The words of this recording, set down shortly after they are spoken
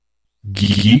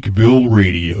Geekville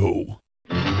Radio.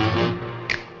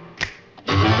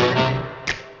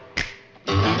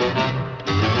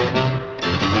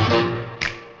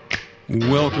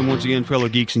 Welcome once again, fellow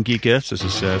geeks and geekettes. This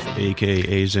is Seth,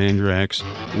 a.k.a. Zandrax,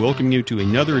 welcoming you to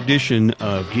another edition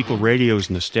of Geekville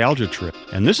Radio's Nostalgia Trip.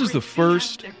 And this is the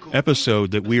first episode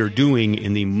that we are doing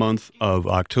in the month of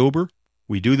October.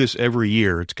 We do this every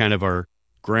year. It's kind of our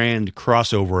grand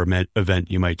crossover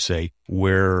event, you might say,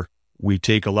 where we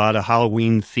take a lot of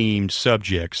Halloween-themed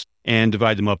subjects and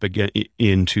divide them up again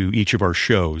into each of our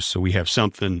shows. So we have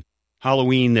something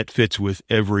Halloween that fits with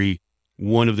every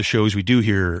one of the shows we do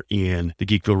here in the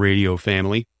Geekville Radio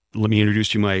family. Let me introduce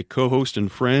to you my co-host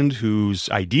and friend whose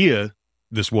idea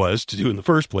this was to do in the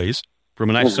first place.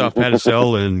 From a nice soft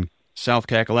Pattacell in South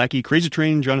Kakalaki, Crazy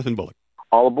Train, Jonathan Bullock.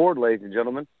 All aboard, ladies and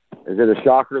gentlemen. Is it a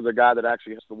shocker the guy that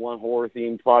actually has the one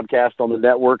horror-themed podcast on the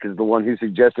network is the one who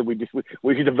suggested we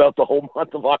should devote the whole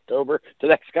month of October to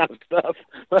that kind of stuff?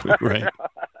 Right.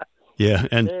 Yeah,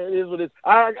 and it is what it is.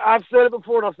 I've said it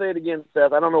before, and I'll say it again,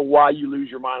 Seth. I don't know why you lose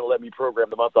your mind and let me program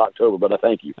the month of October, but I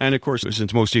thank you. And, of course,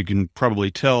 since most of you can probably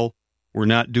tell, we're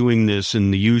not doing this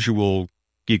in the usual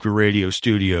Geekville Radio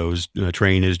studios.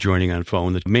 Train is joining on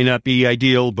phone. That may not be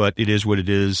ideal, but it is what it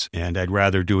is, and I'd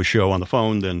rather do a show on the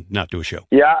phone than not do a show.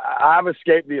 Yeah, I've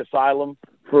escaped the asylum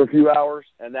for a few hours,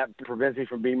 and that prevents me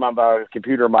from being my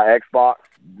computer or my Xbox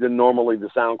than normally the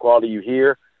sound quality you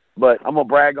hear. But I'm going to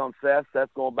brag on Seth.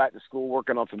 Seth's going back to school,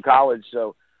 working on some college,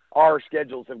 so our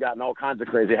schedules have gotten all kinds of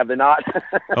crazy, have they not?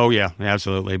 Oh, yeah,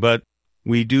 absolutely. But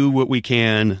we do what we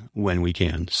can when we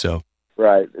can, so.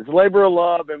 Right. It's a labor of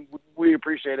love, and we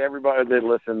appreciate everybody that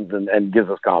listens and gives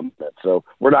us comments, so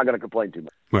we're not going to complain too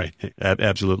much. Right,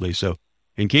 absolutely. So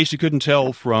in case you couldn't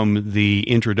tell from the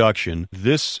introduction,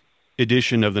 this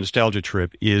edition of the Nostalgia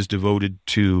Trip is devoted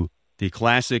to the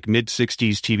classic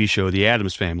mid-'60s TV show, The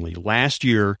Addams Family. Last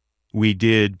year, we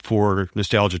did, for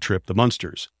Nostalgia Trip, The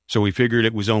Munsters. So we figured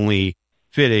it was only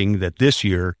fitting that this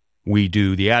year we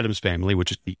do The Addams Family,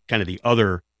 which is kind of the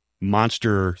other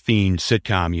monster-themed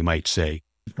sitcom, you might say.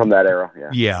 From that era, yeah.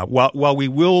 Yeah. While we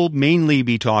will mainly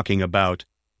be talking about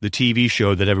the TV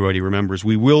show that everybody remembers,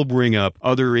 we will bring up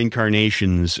other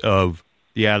incarnations of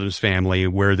The Addams Family,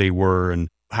 where they were and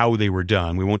how they were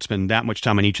done. We won't spend that much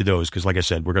time on each of those because, like I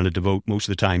said, we're going to devote most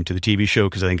of the time to the TV show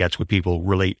because I think that's what people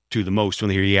relate to the most when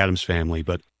they hear The Addams Family.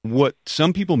 But what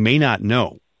some people may not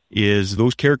know is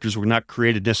those characters were not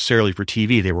created necessarily for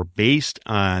TV. They were based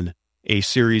on a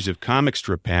series of comic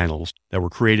strip panels that were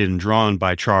created and drawn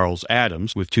by Charles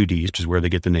Addams with 2 Ds, which is where they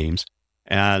get the names.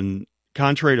 And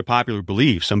contrary to popular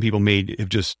belief, some people may have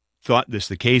just thought this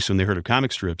the case when they heard of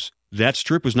comic strips. That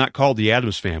strip was not called The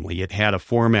Addams Family. It had a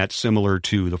format similar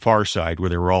to The Far Side,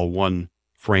 where they were all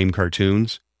one-frame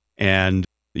cartoons. And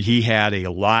he had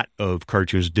a lot of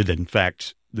cartoons did that. In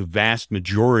fact, the vast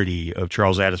majority of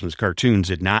Charles Addams' cartoons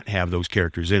did not have those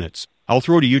characters in it. I'll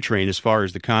throw to you, Train, as far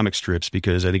as the comic strips,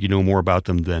 because I think you know more about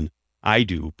them than I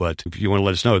do. But if you want to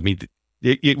let us know, I mean,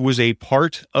 it was a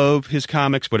part of his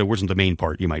comics, but it wasn't the main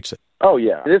part, you might say. Oh,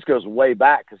 yeah. This goes way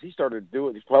back, because he started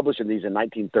publishing these in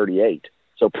 1938.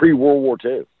 So pre-World War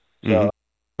II. So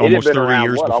almost 30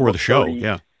 years before the show,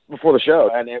 yeah. Before the show.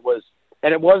 And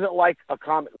it wasn't like a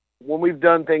comic. When we've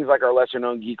done things like our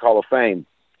lesser-known Geek Hall of Fame,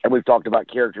 and we've talked about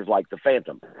characters like the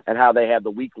Phantom and how they had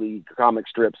the weekly comic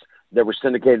strips that were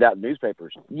syndicated out in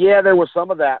newspapers. Yeah, there was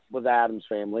some of that with the Addams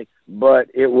Family, but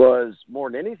it was more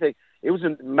than anything, it was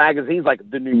in magazines like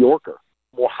The New Yorker,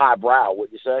 more highbrow,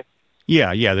 wouldn't you say?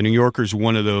 Yeah. The New Yorker's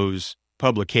one of those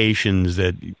publications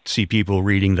that you see people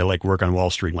reading that like work on Wall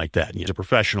Street like that. It's a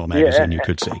professional magazine, you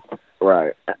could say.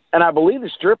 Right. And I believe the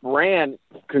strip ran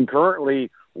concurrently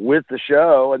with the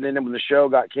show, and then when the show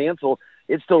got canceled,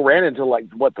 it still ran until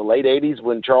the late 80s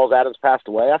when Charles Addams passed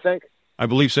away, I think? I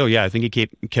believe so, yeah. I think he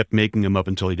kept making them up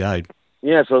until he died.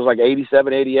 Yeah, so it was like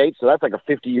 87, 88, so that's like a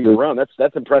 50-year run.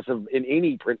 That's impressive in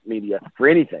any print media for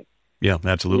anything. Yeah,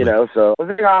 absolutely. So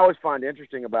the thing I always find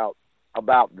interesting about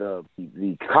the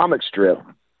comic strip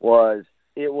was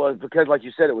because, like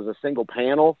you said, it was a single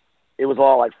panel. It was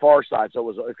all like Far Side, so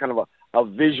it was kind of a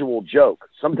visual joke.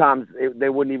 Sometimes they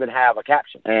wouldn't even have a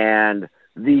caption. And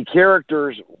the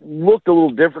characters looked a little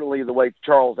differently the way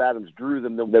Charles Addams drew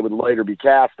them than they would later be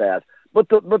cast as. But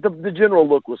the general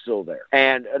look was still there.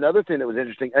 And another thing that was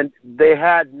interesting, and they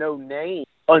had no name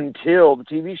until the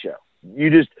TV show. You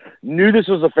just knew this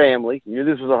was a family. You knew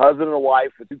this was a husband and a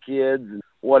wife with 2 kids and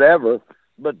whatever,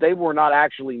 but they were not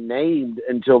actually named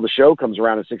until the show comes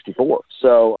around in 64.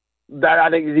 So that, I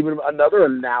think, is even another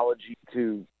analogy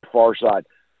to Far Side.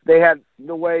 They had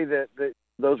the way that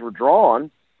those were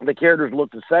drawn the characters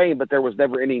looked the same, but there was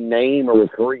never any name or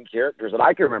recurring characters that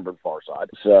I can remember in Far Side.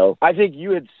 So I think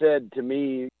you had said to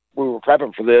me, we were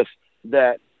prepping for this,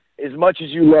 that as much as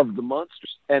you love the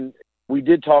Munsters, and we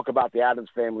did talk about the Addams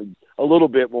Family a little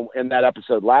bit in that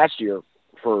episode last year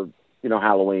for,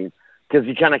 Halloween, because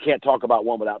you kind of can't talk about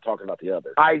one without talking about the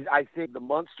other. I think the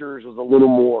Munsters was a little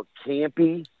more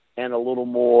campy and a little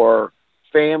more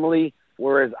family,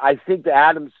 whereas I think the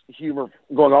Addams humor,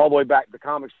 going all the way back to the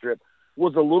comic strip,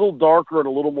 was a little darker and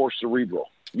a little more cerebral.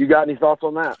 You got any thoughts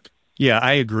on that? Yeah,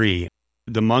 I agree.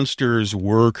 The Munsters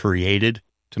were created,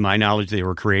 to my knowledge, they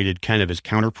were created kind of as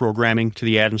counter-programming to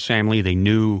the Addams Family. They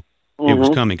knew it was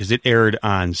coming because it aired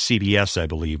on CBS, I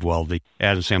believe, while the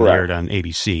Addams Family aired on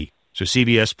ABC. So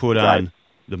CBS put on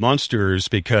the Munsters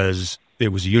because it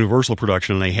was a Universal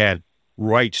production and they had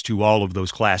rights to all of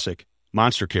those classic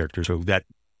monster characters. So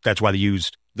that's why they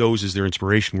used those as their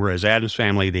inspiration, whereas Addams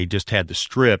Family, they just had the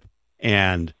strip.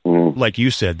 And like you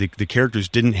said, the characters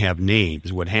didn't have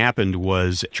names. What happened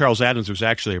was Charles Addams was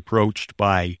actually approached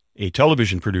by a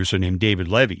television producer named David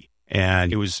Levy.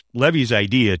 And it was Levy's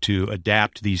idea to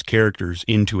adapt these characters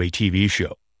into a TV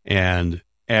show. And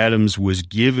Addams was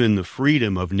given the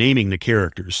freedom of naming the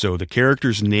characters. So the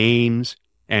characters' names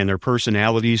and their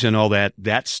personalities and all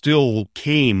that still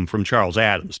came from Charles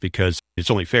Addams, because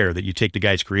it's only fair that you take the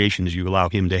guy's creations, you allow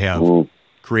him to have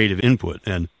creative input.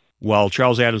 And while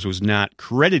Charles Addams was not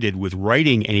credited with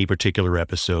writing any particular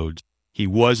episodes, he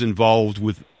was involved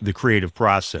with the creative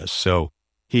process. So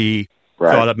he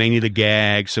thought up many of the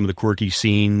gags, some of the quirky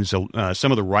scenes.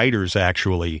 Some of the writers,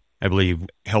 actually, I believe,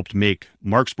 helped make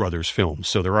Marx Brothers films.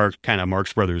 So there are kind of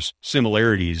Marx Brothers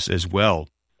similarities as well.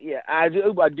 Yeah, I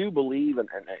do believe, and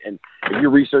if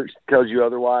your research tells you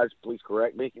otherwise, please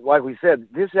correct me. Like we said,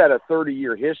 this had a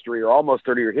 30-year history, or almost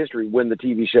 30-year history, when the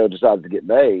TV show decided to get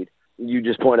made. You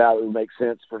just point out it would make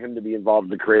sense for him to be involved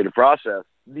in the creative process.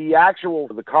 The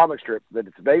comic strip that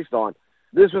it's based on,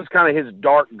 this was kind of his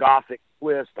dark gothic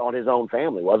twist on his own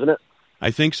family, wasn't it?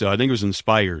 I think so. I think it was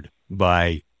inspired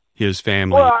by his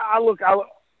family. Well,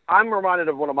 I'm reminded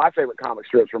of one of my favorite comic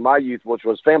strips from my youth, which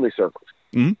was Family Circus.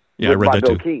 Mm-hmm. Yeah, I read that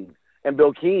Bill too. Keane. And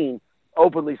Bill Keane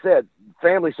openly said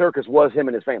Family Circus was him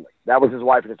and his family. That was his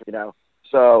wife and his,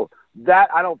 So that,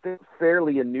 I don't think, is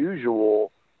fairly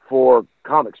unusual for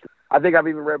comic strips. I think I've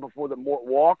even read before that Mort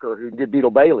Walker, who did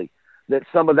Beetle Bailey, that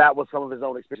some of that was some of his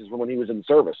own experiences when he was in the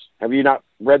service. Have you not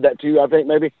read that too, I think,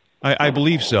 maybe? I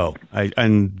believe so.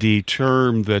 And the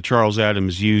term that Charles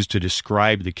Addams used to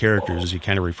describe the characters, he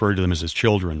kind of referred to them as his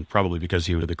children, probably because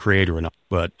he was the creator.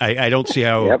 But I don't see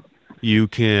how you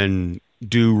can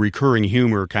do recurring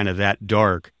humor kind of that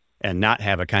dark and not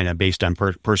have it kind of based on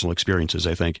personal experiences,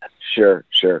 I think. Sure.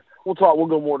 We'll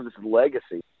go more to the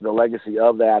legacy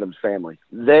of the Addams Family.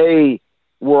 They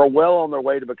were well on their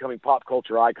way to becoming pop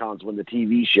culture icons when the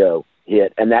TV show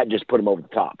hit, and that just put them over the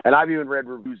top. And I've even read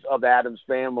reviews of the Addams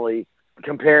Family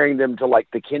comparing them to like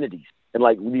the Kennedys and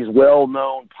like these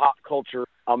well-known pop culture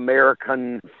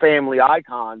American family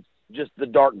icons, just the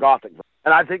dark gothic.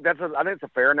 And I think it's a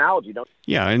fair analogy, don't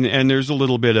you? Yeah, and there's a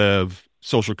little bit of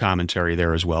social commentary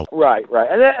there as well. Right.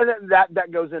 And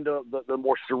that goes into the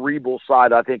more cerebral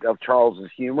side, I think, of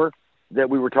Charles's humor that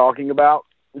we were talking about,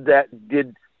 that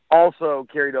did also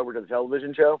carried over to the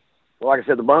television show. Like I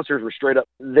said, the Munsters were straight up.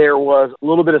 There was a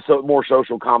little bit of more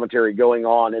social commentary going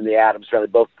on in the Addams Family,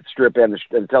 both the strip and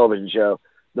the television show.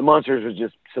 The Munsters was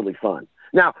just silly fun.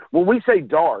 Now, when we say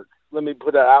dark, let me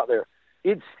put that out there.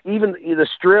 It's even the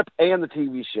strip and the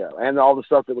TV show and all the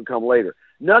stuff that would come later.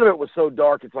 None of it was so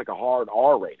dark it's like a hard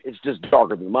R rated. It's just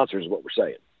darker than the Munsters is what we're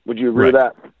saying. Would you agree with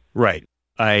that? Right.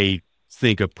 I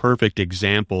think a perfect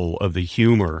example of the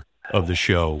humor of the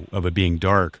show, of it being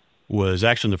dark, was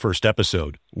actually in the first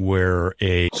episode, where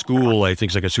a school, I think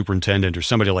it's like a superintendent or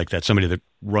somebody like that, somebody that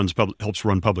helps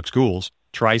run public schools,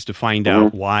 tries to find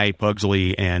out why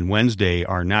Pugsley and Wednesday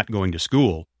are not going to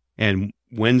school. And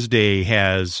Wednesday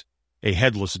has a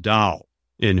headless doll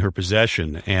in her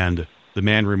possession, and the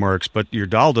man remarks, "But your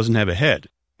doll doesn't have a head."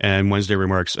 And Wednesday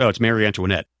remarks, "Oh, it's Marie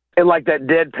Antoinette." And like that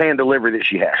deadpan delivery that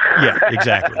she had. Yeah,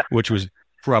 exactly, which was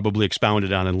probably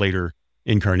expounded on in later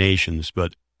incarnations.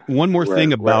 But one more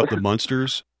thing about the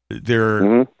Munsters,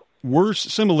 there were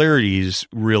similarities,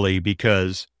 really,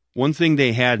 because one thing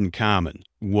they had in common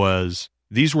was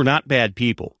these were not bad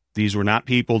people. These were not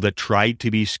people that tried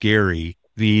to be scary.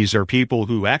 These are people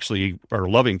who actually are a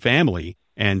loving family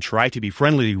and try to be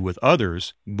friendly with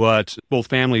others, but both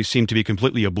families seem to be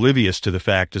completely oblivious to the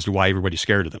fact as to why everybody's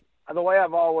scared of them. The way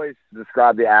I've always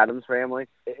described the Addams Family,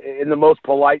 in the most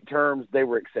polite terms, they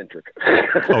were eccentric.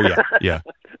 Oh, yeah.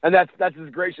 And that's as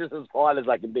gracious as polite as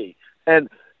I can be. And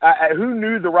who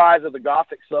knew the rise of the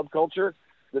Gothic subculture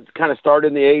that kind of started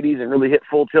in the 80s and really hit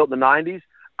full tilt in the 90s?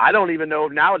 I don't even know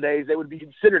if nowadays they would be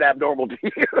considered abnormal to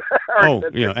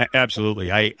you.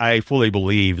 Absolutely. I fully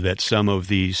believe that some of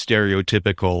the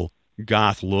stereotypical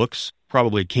goth looks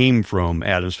probably came from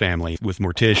Addams Family with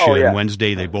Morticia and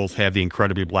Wednesday. They both have the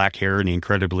incredibly black hair and the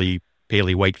incredibly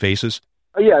paley white faces.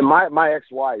 Yeah, my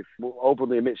ex-wife will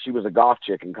openly admit she was a goth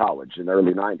chick in college in the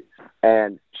early 90s.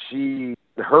 And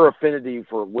her affinity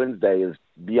for Wednesday is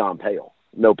beyond pale,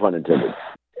 no pun intended,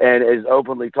 and is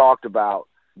openly talked about.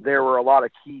 There were a lot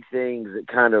of key things that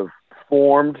kind of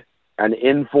formed and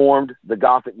informed the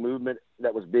Gothic movement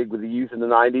that was big with the youth in the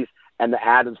 90s, and the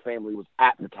Addams Family was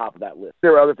at the top of that list.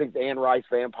 There were other things, the Anne Rice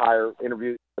vampire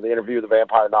interview, the interview of the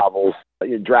vampire novels,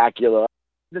 Dracula,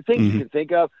 the things you can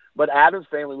think of, but Addams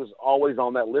Family was always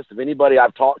on that list of anybody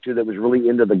I've talked to that was really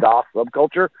into the goth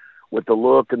subculture with the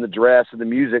look and the dress and the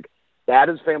music. The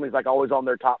Addams Family is like always on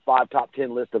their top 5, top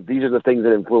 10 list of these are the things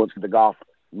that influenced the goth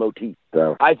motif.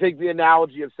 So I think the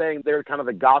analogy of saying they're kind of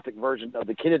the Gothic version of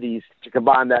the Kennedys, to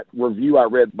combine that review I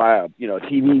read by a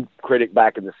TV critic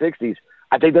back in the 60s,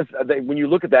 I think when you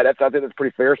look at that, I think that's a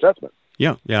pretty fair assessment.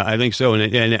 Yeah, I think so.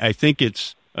 And I think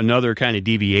it's another kind of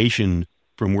deviation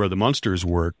from where the Munsters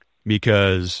work,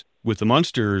 because with the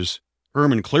Munsters,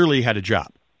 Herman clearly had a job.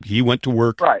 He went to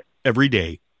work every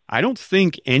day. I don't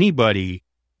think anybody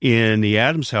in the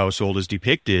Addams household is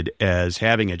depicted as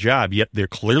having a job, yet they're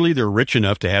rich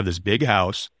enough to have this big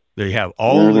house. They have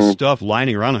all this stuff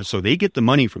lining around it, so they get the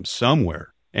money from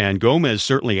somewhere. And Gomez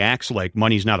certainly acts like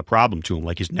money's not a problem to him,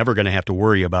 like he's never going to have to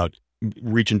worry about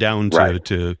reaching down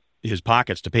to his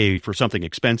pockets to pay for something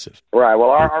expensive. Right. Well,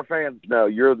 our fans know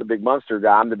you're the big Munster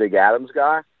guy. I'm the big Addams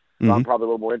guy. So I'm probably a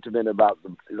little more intimate about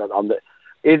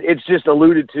it's just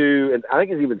alluded to, and I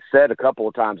think it's even said a couple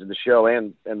of times in the show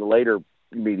and the later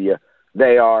media.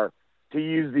 They are, to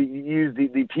use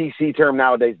the PC term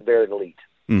nowadays, they're an elite.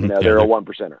 They're a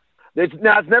 1%er.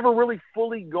 It's never really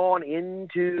fully gone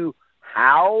into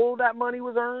how that money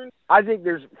was earned. I think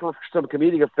there's, for some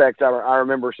comedic effect, I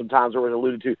remember some times where it was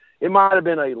alluded to, it might have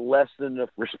been a less than a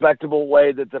respectable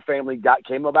way that the family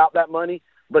came about that money,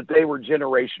 but they were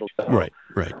generational. Right.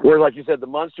 Where, like you said, the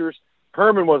Munsters,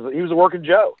 Herman was a working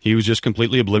Joe. He was just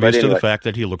completely oblivious to the fact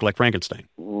that he looked like Frankenstein.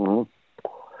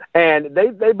 And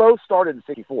they both started in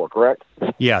 64, correct?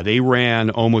 Yeah, they ran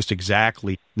almost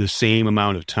exactly the same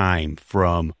amount of time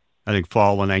from, I think,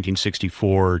 fall of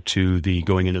 1964 to the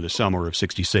going into the summer of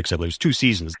 66. I believe it was 2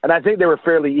 seasons. And I think they were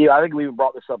fairly, I think we even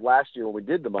brought this up last year when we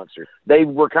did the Munsters. They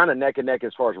were kind of neck and neck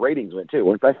as far as ratings went too,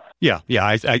 weren't they? Yeah,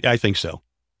 I think so.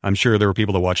 I'm sure there were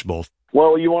people that watched both.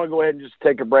 Well, you want to go ahead and just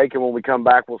take a break, and when we come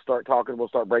back, we'll start talking. We'll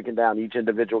start breaking down each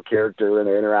individual character and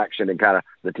their interaction and kind of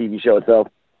the TV show itself.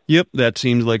 Yep, that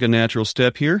seems like a natural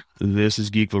step here. This is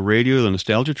Geekville Radio, the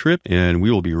Nostalgia Trip, and we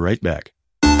will be right back.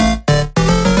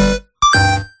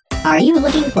 Are you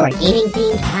looking for a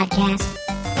gaming-themed podcast?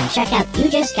 Then check out You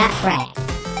Just Got Fragged.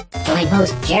 Join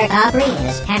host Jarek Aubrey and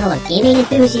his panel of gaming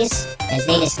enthusiasts as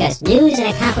they discuss news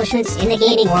and accomplishments in the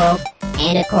gaming world,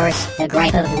 and, of course, the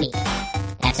gripe of the week.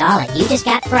 That's all at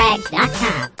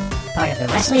YouJustGotFragged.com, part of the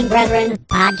Wrestling Brethren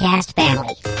podcast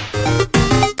family.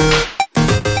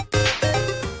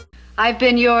 I've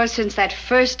been yours since that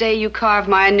first day you carved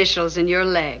my initials in your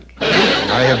leg.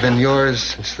 I have been yours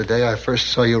since the day I first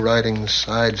saw you riding the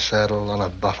side saddle on a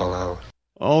buffalo.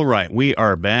 All right, we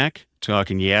are back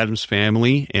talking the Addams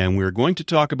Family, and we're going to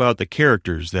talk about the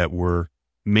characters that were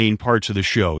main parts of the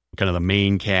show, kind of the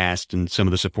main cast and some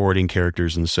of the supporting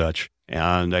characters and such.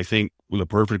 And I think the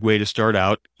perfect way to start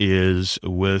out is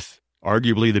with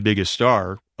arguably the biggest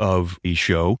star of the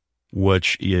show,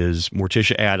 which is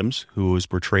Morticia Addams, who is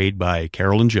portrayed by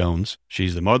Carolyn Jones.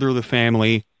 She's the mother of the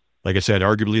family. Like I said,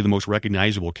 arguably the most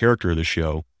recognizable character of the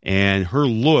show. And her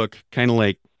look, kind of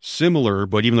like similar,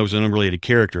 but even though it was an unrelated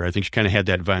character, I think she kind of had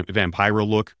that Vampira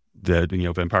look that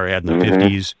Vampira had in the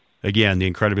 50s. Again, the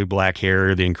incredibly black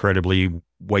hair, the incredibly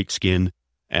white skin,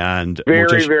 and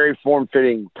very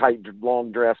form-fitting, tight,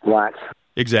 long dress, black.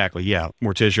 Exactly, yeah.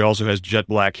 Morticia also has jet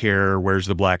black hair, wears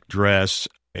the black dress.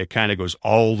 It kind of goes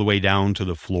all the way down to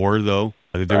the floor, though.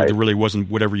 There really wasn't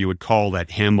whatever you would call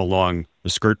that hem along the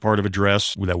skirt part of a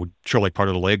dress that would show like part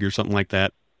of the leg or something like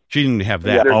that. She didn't have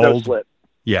that. Yeah, there's no slit.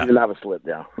 Yeah. She didn't have a slit,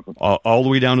 yeah. all the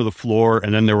way down to the floor,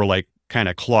 and then there were like kind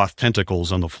of cloth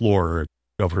tentacles on the floor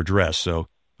of her dress, so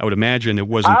I would imagine it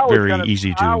wasn't very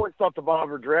easy to... I always thought the bottom of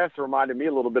her dress reminded me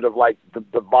a little bit of like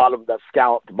the bottom, that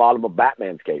scallop, the bottom of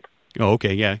Batman's cape. Oh,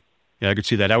 okay, yeah. Yeah, I could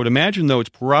see that. I would imagine, though,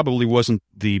 it probably wasn't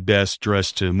the best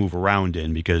dress to move around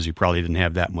in because you probably didn't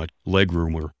have that much leg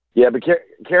room. Yeah, but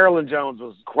Carolyn Jones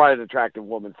was quite an attractive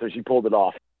woman, so she pulled it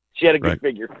off. She had a good Right.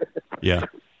 figure. Yeah,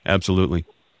 absolutely.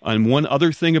 And one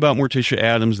other thing about Morticia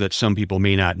Addams that some people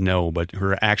may not know, but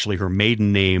her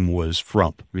maiden name was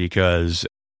Frump, because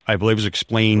I believe it was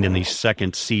explained in the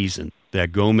second season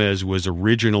that Gomez was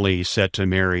originally set to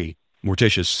marry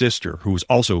Morticia's sister, who was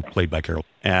also played by Carol,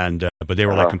 and but they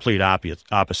were like complete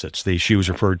opposites. She was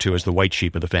referred to as the white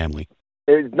sheep of the family.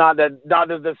 It's not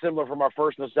that similar from our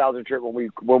first nostalgia trip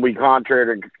when we compared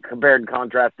and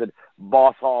contrasted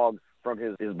Boss Hogg from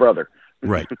his brother.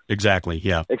 Right, exactly,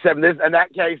 yeah. Except in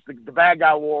that case, the bad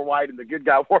guy wore white and the good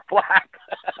guy wore black.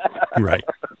 Right.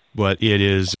 But it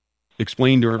is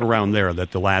explained around there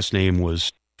that the last name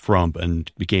was Frump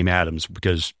and became Addams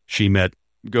because she met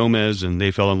Gomez and they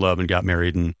fell in love and got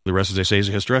married, and the rest, as they say, is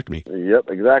a hysterectomy.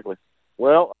 Yep, exactly.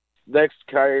 Well, next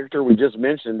character we just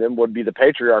mentioned then would be the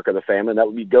patriarch of the family, and that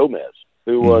would be Gomez,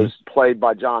 who was played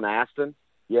by John Astin.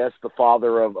 Yes, the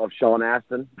father of Sean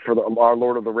Astin, for our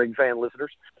Lord of the Ring fan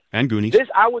listeners. And Goonies. This,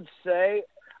 I would say,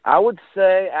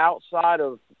 outside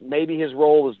of maybe his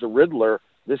role as the Riddler,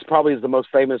 this probably is the most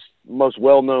famous, most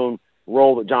well-known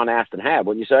role that John Astin had,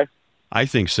 wouldn't you say? I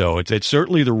think so. It's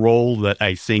certainly the role that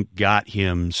I think got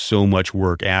him so much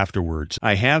work afterwards.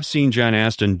 I have seen John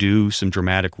Astin do some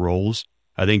dramatic roles.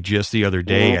 I think just the other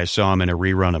day I saw him in a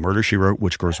rerun of Murder, She Wrote,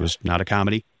 which, of course, was not a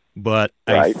comedy. But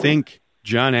I think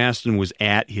John Astin was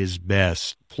at his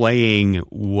best playing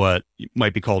what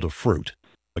might be called a fruit,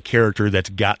 a character that's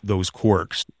got those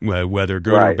quirks, whether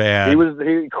good or bad.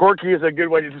 Quirky is a good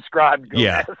way to describe Gomez.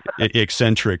 Yeah,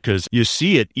 eccentric, because you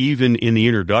see it even in the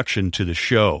introduction to the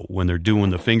show when they're doing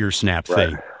the finger snap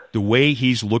thing. The way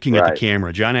he's looking at the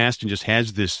camera, John Astin just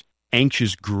has this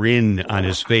anxious grin on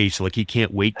his face, like he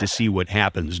can't wait to see what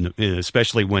happens,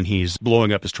 especially when he's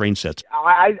blowing up his train sets.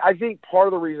 I think part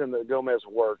of the reason that Gomez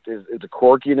worked is the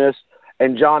quirkiness,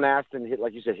 and John Astin,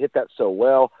 hit that so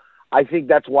well. I think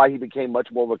that's why he became much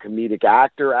more of a comedic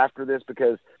actor after this,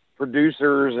 because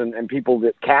producers and people,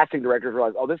 casting directors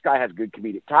realized, this guy has good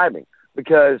comedic timing,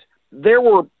 because there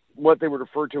were what they would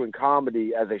refer to in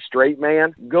comedy as a straight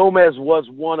man. Gomez was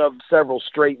one of several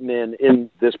straight men in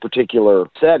this particular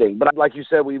setting. But like you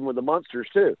said, even with the Munsters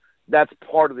too, that's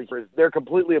part of they're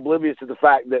completely oblivious to the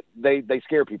fact that they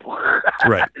scare people.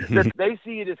 Right. They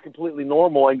see it as completely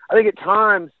normal. And I think at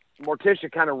times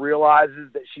Morticia kind of realizes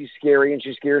that she's scary and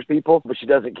she scares people, but she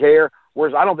doesn't care.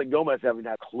 Whereas I don't think Gomez having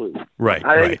that clue. Right.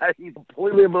 I think he's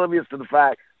completely oblivious to the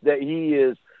fact that he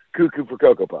is cuckoo for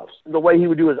Cocoa Puffs. The way he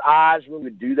would do his eyes when he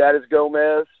would do that as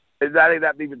Gomez, I think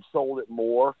that even sold it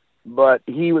more. But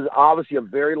he was obviously a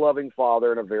very loving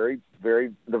father and a very,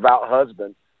 very devout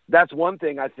husband. That's one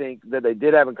thing I think that they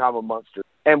did have in common with Munster,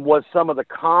 and was some of the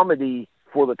comedy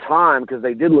for the time, because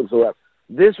they did look so up.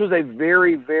 This was a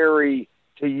very, very,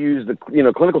 to use the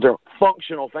clinical term,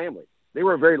 functional family. They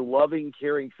were a very loving,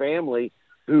 caring family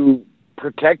who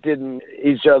protected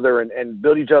each other and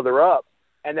built each other up.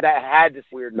 And that had this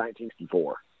weird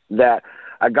 1964, that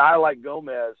a guy like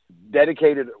Gomez,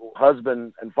 dedicated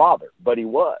husband and father, but he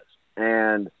was.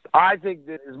 And I think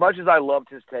that as much as I loved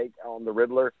his take on the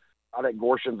Riddler, I think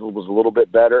Gorshin's was a little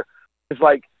bit better. It's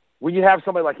like when you have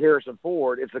somebody like Harrison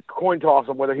Ford, it's a coin toss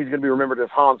on whether he's going to be remembered as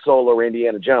Han Solo or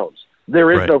Indiana Jones.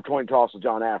 There is no coin toss with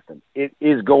John Astin. It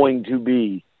is going to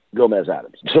be Gomez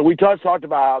Addams. So we talked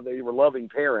about how they were loving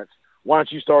parents. Why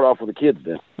don't you start off with the kids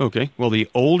then? Okay. Well, the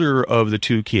older of the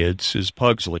two kids is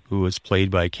Pugsley, who is played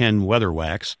by Ken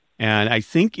Weatherwax. And I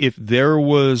think if there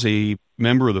was a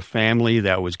member of the family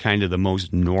that was kind of the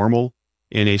most normal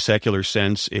in a secular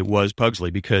sense, it was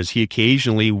Pugsley, because he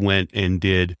occasionally went and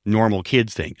did normal kid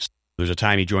things. There's a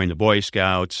time he joined the Boy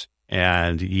Scouts,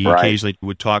 and he occasionally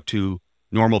would talk to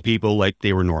normal people like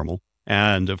they were normal.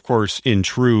 And, of course, in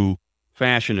true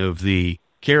fashion of the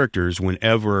characters,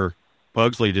 whenever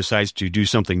Pugsley decides to do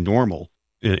something normal,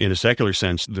 in a secular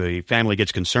sense, the family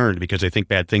gets concerned because they think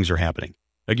bad things are happening.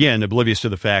 Again, oblivious to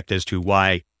the fact as to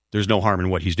why there's no harm in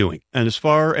what he's doing. And as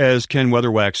far as Ken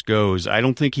Weatherwax goes, I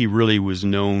don't think he really was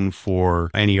known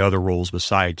for any other roles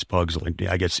besides Pugsley.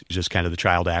 I guess he was just kind of the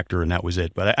child actor, and that was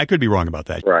it. But I could be wrong about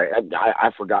that. Right.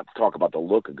 I forgot to talk about the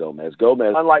look of Gomez.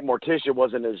 Gomez, unlike Morticia,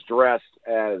 wasn't as dressed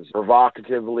as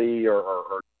provocatively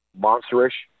or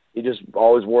monsterish. He just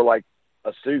always wore like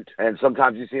a suit, and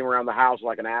sometimes you see him around the house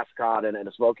like an ascot and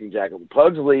a smoking jacket.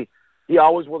 Pugsley, he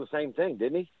always wore the same thing,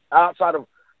 didn't he? Outside of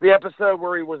the episode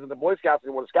where he was in the Boy Scouts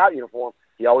and wore a scout uniform,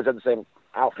 he always had the same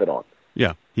outfit on.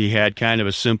 Yeah, he had kind of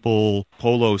a simple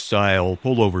polo-style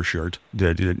pullover shirt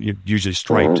that usually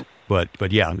striped,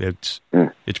 but yeah, it's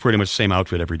pretty much the same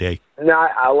outfit every day. Now,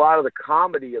 a lot of the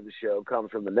comedy of the show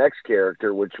comes from the next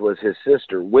character, which was his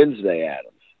sister, Wednesday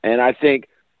Addams. And I think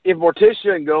if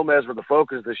Morticia and Gomez were the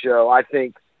focus of the show, I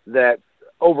think that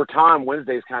over time,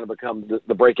 Wednesday's kind of become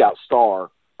the breakout star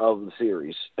of the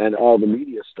series and all the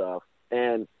media stuff.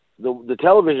 And the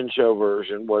television show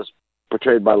version was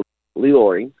portrayed by Lee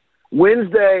Loring.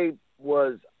 Wednesday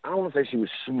was, I don't want to say she was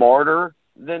smarter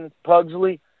than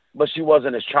Pugsley, but she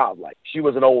wasn't as childlike. She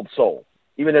was an old soul.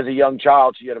 Even as a young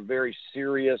child, she had a very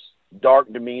serious,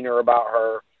 dark demeanor about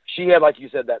her. She had, like you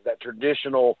said, that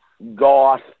traditional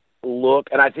goth look.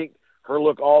 And I think her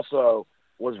look also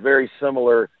was very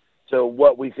similar to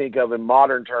what we think of in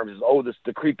modern terms as, this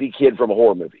the creepy kid from a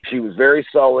horror movie. She was very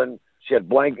sullen. She had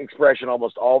blank expression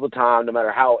almost all the time, no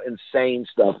matter how insane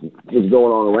stuff was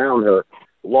going on around her.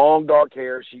 Long, dark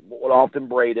hair. She would often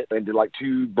braid it and did like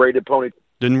 2 braided ponytails.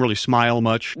 Didn't really smile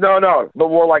much. No, but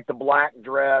wore like the black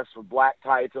dress with black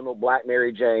tights and little black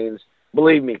Mary Janes.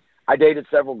 Believe me, I dated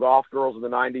several golf girls in the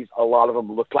 90s. A lot of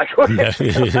them looked like her.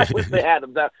 I wish they had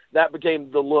them. That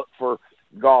became the look for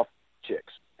golf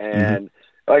chicks. And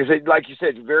like you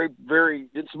said, very, very,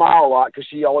 didn't smile a lot because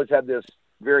she always had this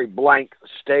very blank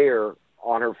stare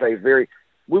on her face.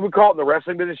 We would call it in the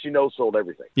wrestling business, she no-sold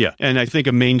everything. Yeah, and I think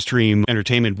a mainstream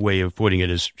entertainment way of putting it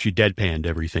is she deadpanned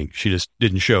everything. She just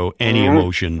didn't show any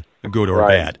emotion, good or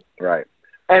bad. Right.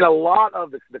 And a lot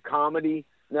of the comedy,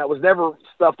 now it was never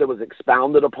stuff that was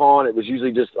expounded upon. It was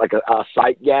usually just like a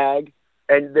sight gag.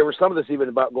 And there was some of this even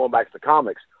about going back to the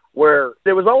comics, where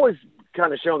there was always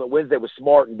kind of shown that Wednesday was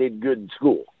smart and did good in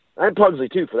school. And Pugsley,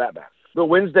 too, for that matter. But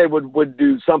Wednesday would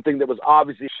do something that was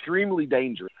obviously extremely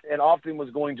dangerous and often was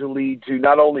going to lead to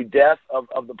not only death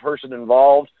of the person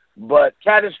involved, but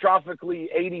catastrophically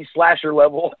 80s slasher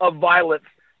level of violence.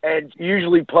 And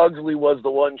usually Pugsley was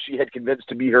the one she had convinced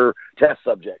to be her test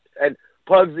subject. And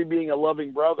Pugsley, being a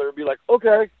loving brother, would be like,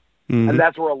 okay. And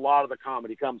that's where a lot of the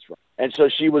comedy comes from. And so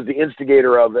she was the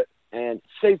instigator of it and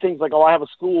say things like, I have a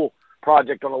school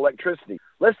project on electricity.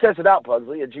 Let's test it out,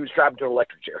 Pugsley. And she was strapped to an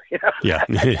electric chair. Yeah.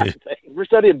 We're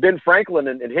studying Ben Franklin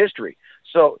in history.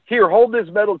 So here, hold this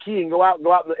metal key and go out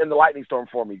in the lightning storm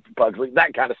for me, Pugsley.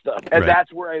 That kind of stuff. And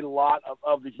that's where a lot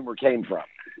of the humor came from.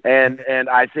 And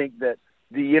I think that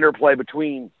the interplay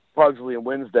between Pugsley and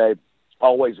Wednesday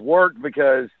always worked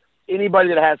because anybody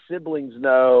that has siblings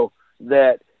know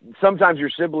that sometimes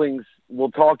your siblings will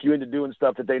talk you into doing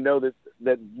stuff that they know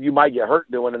that you might get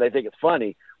hurt doing and they think it's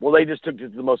funny. Well, they just took it to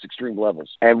the most extreme levels.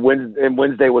 And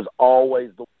Wednesday was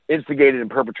always instigated and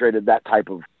perpetrated that type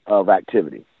of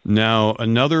activity. Now,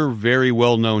 another very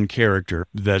well-known character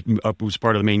that was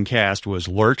part of the main cast was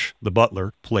Lurch, the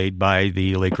butler, played by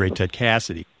the late, great Ted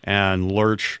Cassidy. And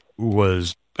Lurch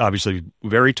was obviously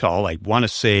very tall. I want to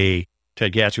say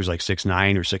Ted Cassidy was like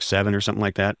 6'9" or 6'7" or something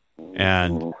like that.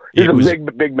 And he's a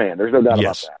big man. There's no doubt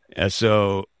about that.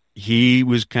 So he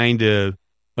was kind of,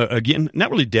 again, not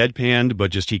really deadpanned,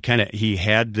 but just he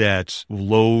had that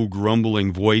low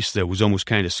grumbling voice that was almost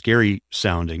kind of scary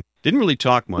sounding. Didn't really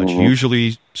talk much,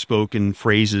 usually spoke in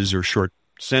phrases or short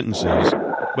sentences,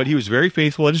 but he was very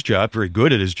faithful at his job, very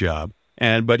good at his job.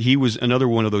 But he was another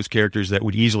one of those characters that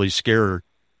would easily scare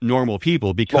normal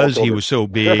people because he was so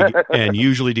big and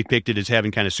usually depicted as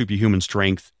having kind of superhuman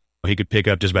strength. He could pick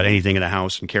up just about anything in the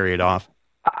house and carry it off.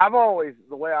 The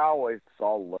way I always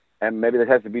saw, and maybe this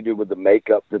has to do with the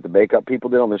makeup that the makeup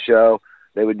people did on the show,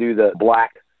 they would do the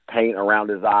black paint around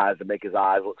his eyes to make his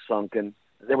eyes look sunken.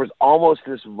 There was almost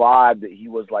this vibe that he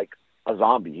was like a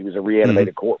zombie. He was a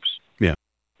reanimated corpse. Yeah.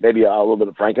 Maybe a little bit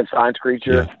of Frankenstein's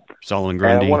creature. Yeah. Solomon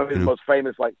Grundy. And one of his most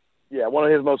famous,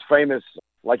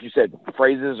 like you said,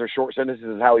 phrases or short sentences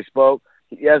is how he spoke.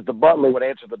 As the butler would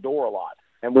answer the door a lot.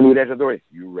 And when he would answer the door,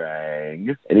 you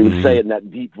rang. And he would say it in that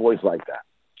deep voice like that.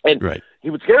 And he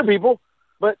would scare people,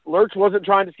 but Lurch wasn't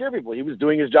trying to scare people. He was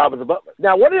doing his job as a butler.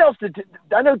 Now, what else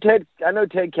I know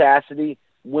Ted Cassidy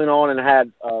went on and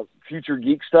had Future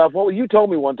Geek stuff. Well, you told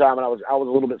me one time, and I was a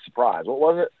little bit surprised. What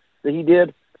was it that he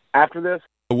did after this?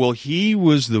 Well, he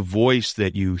was the voice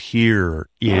that you hear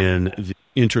in the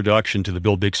introduction to the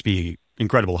Bill Bixby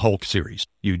Incredible Hulk series.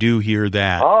 You do hear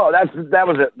that. Oh, that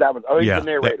was it. He's the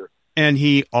narrator. And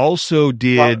he also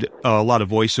did a lot of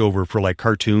voiceover for like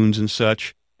cartoons and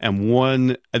such. And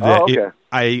one that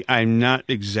I'm not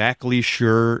exactly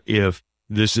sure if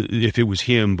it was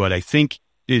him, but I think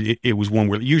it was one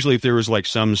where usually if there was like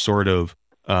some sort of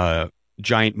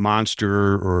giant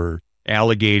monster or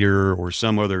alligator or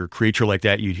some other creature like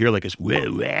that, you'd hear like this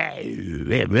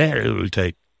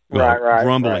type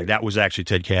grumbling. Right. That was actually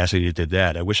Ted Cassidy that did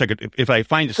that. I wish I could, if I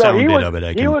find a sound bit of it,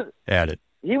 I can add it.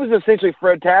 He was essentially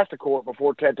Fred Tasticourt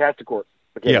before Ted Tasticourt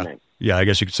became a name. Yeah, I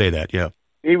guess you could say that, yeah.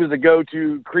 He was the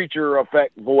go-to creature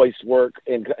effect voice work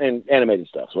in animated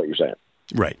stuff, is what you're saying.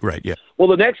 Right, yeah. Well,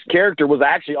 the next character was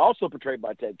actually also portrayed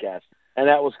by Ted Cassidy, and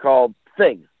that was called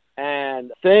Thing.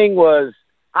 And Thing was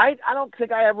I don't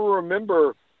think I ever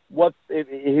remember if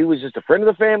he was just a friend of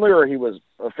the family or he was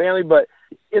a family, but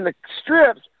in the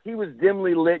strips, he was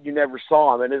dimly lit. You never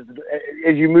saw him. And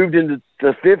as you moved into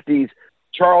the 50s,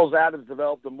 Charles Addams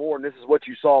developed him more, and this is what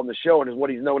you saw in the show and is what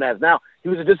he's known as now. He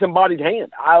was a disembodied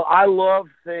hand. I love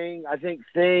Thing. I think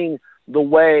Thing the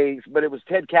way, but it was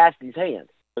Ted Cassidy's hand.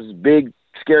 It was a big,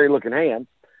 scary-looking hand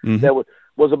that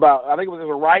was about, I think it was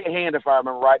a right hand, if I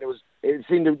remember right. It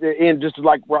seemed to end just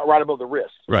like right above the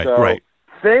wrist. Right, so, right.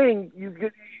 Thing,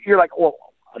 you're like, well,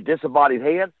 a disembodied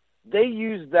hand? They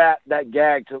used that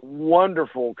gag to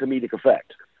wonderful comedic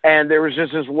effect. And there was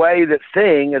just this way that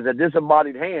Thing, as a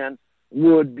disembodied hand,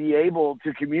 would be able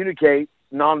to communicate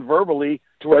non-verbally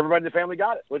to where everybody in the family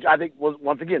got it, which I think was,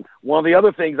 once again, one of the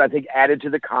other things I think added to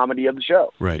the comedy of the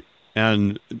show. Right.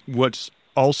 And what's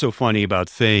also funny about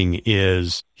Thing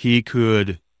is he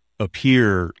could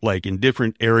appear like in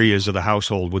different areas of the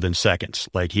household within seconds.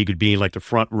 Like he could be in like the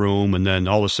front room and then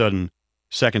all of a sudden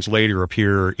seconds later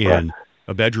appear in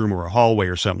a bedroom or a hallway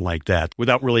or something like that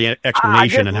without really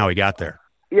explanation on how he got there.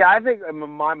 Yeah, I think in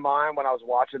my mind when I was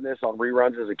watching this on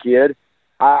reruns as a kid,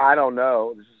 I don't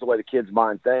know, this is the way the kid's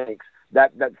mind thinks,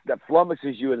 that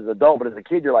flummoxes you as an adult, but as a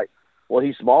kid you're like, well,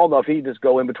 he's small enough, he can just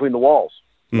go in between the walls.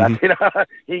 That's, he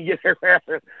can get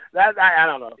everywhere. I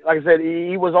don't know. Like I said,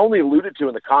 he was only alluded to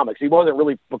in the comics. He wasn't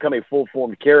really become a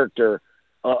full-formed character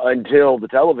until the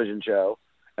television show.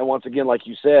 And once again, like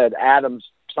you said, Adams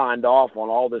signed off on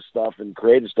all this stuff and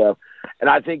created stuff. And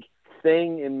I think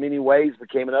Thing in many ways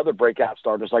became another breakout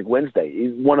star, just like Wednesday.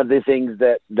 He's one of the things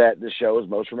that the show is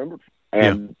most remembered for,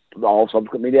 and all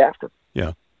subsequent media after.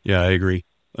 Yeah, I agree.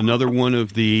 Another one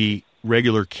of the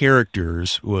regular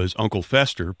characters was Uncle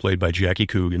Fester, played by Jackie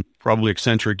Coogan, probably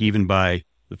eccentric even by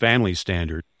the family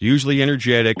standard. Usually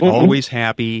energetic, always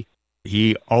happy.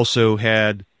 He also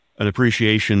had an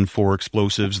appreciation for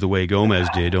explosives the way Gomez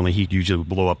did, only he usually would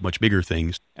blow up much bigger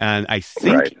things. And I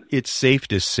think it's safe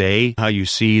to say how you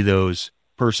see those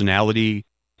personality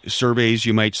surveys,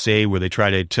 you might say, where they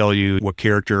try to tell you what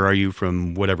character are you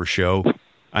from whatever show.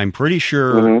 I'm pretty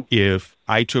sure if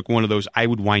I took one of those, I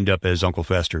would wind up as Uncle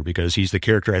Fester because he's the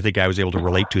character I think I was able to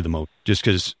relate to the most. Just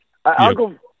because I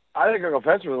think Uncle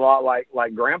Fester was a lot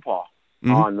like Grandpa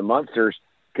on the Munsters,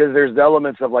 because there's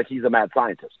elements of like he's a mad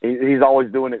scientist. He's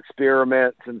always doing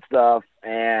experiments and stuff.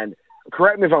 And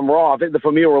correct me if I'm wrong, I think the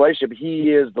familial relationship,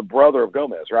 he is the brother of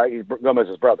Gomez, right? He's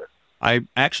Gomez's brother. I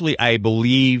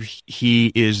believe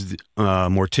he is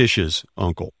Morticia's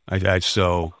uncle.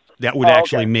 So that would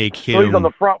actually make him. So he's on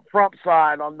the front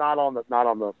side, not on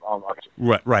the.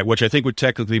 Right. Which I think would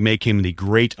technically make him the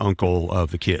great uncle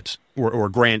of the kids, or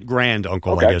grand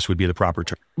uncle. I guess would be the proper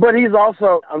term. But he's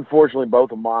also, unfortunately,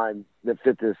 both of mine that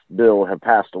fit this bill have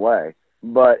passed away.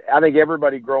 But I think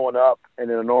everybody growing up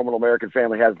and in a normal American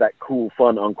family has that cool,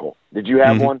 fun uncle. Did you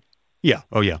have one? Yeah.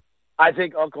 Oh, yeah. I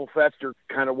think Uncle Fester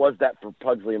kind of was that for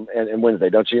Pugsley and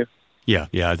Wednesday, don't you? Yeah,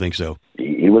 I think so.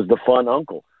 He was the fun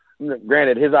uncle.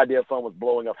 Granted, his idea of fun was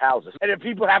blowing up houses. And if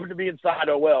people happen to be inside,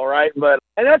 oh well, right?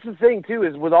 And that's the thing, too,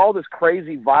 is with all this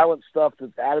crazy, violent stuff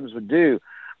that Adams would do,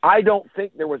 I don't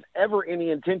think there was ever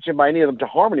any intention by any of them to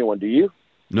harm anyone, do you?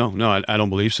 No, I don't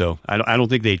believe so. I don't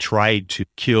think they tried to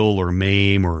kill or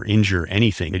maim or injure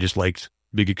anything. They just liked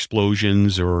big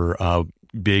explosions or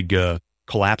big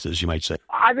collapses, you might say.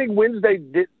 I think Wednesday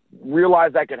did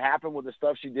realize that could happen with the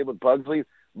stuff she did with Pugsley,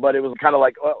 but it was kind of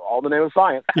like all the name of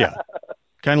science. Yeah,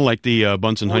 kind of like the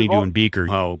Bunsen honeydew and Beaker,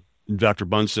 how Dr.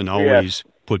 Bunsen always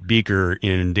put Beaker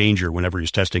in danger whenever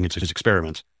he's testing his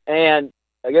experiments. And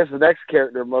I guess the next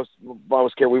character, most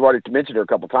character, we've already mentioned her a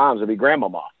couple times, would be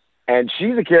Grandmama. And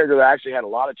she's a character that actually had a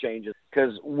lot of changes,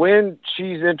 because when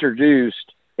she's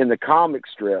introduced in the comic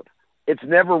strip, it's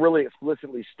never really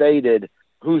explicitly stated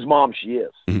whose mom she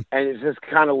is. And it's just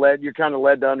you're kind of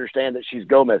led to understand that she's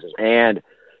Gomez's. And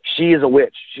she is a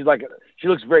witch. She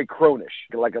looks very cronish,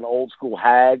 like an old school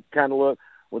hag kind of look,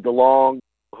 with the long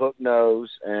hook nose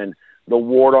and the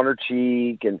wart on her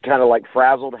cheek and kind of like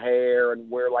frazzled hair,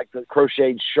 and wear like the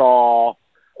crocheted shawl,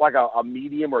 like a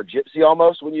medium or a gypsy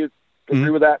almost, when you agree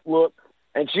with that look.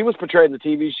 And she was portrayed in the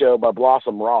TV show by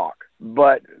Blossom Rock.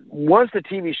 But once the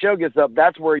TV show gets up,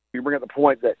 that's where you bring up the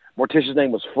point that Morticia's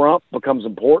name was Frump becomes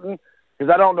important.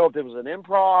 Because I don't know if it was an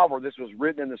improv or this was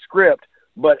written in the script,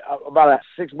 but about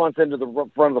 6 months into the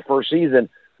front of the first season,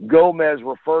 Gomez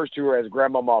refers to her as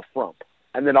Grandmama Frump.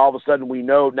 And then all of a sudden we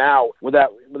know now,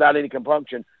 without any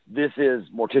compunction, this is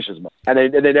Morticia's mom. And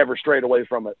they never strayed away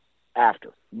from it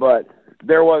after. But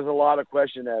there was a lot of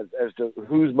question as to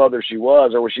whose mother she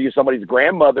was, or was she somebody's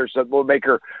grandmother, so it would make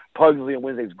her Pugsley and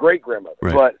Wednesday's great-grandmother.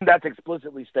 Right. But that's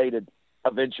explicitly stated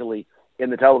eventually in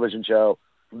the television show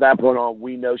From that point on,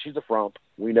 we know she's a frump.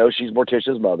 We know she's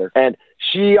Morticia's mother. And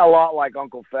she, a lot like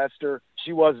Uncle Fester,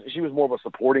 she was more of a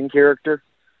supporting character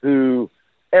who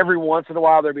every once in a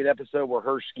while there'd be an episode where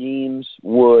her schemes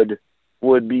would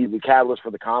be the catalyst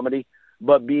for the comedy.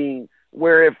 But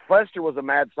where if Fester was a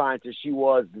mad scientist, she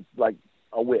was like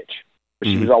a witch.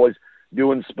 She was always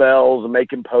doing spells and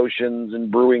making potions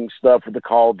and brewing stuff with the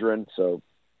cauldron. So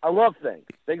I love Thing.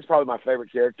 Thing's probably my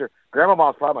favorite character.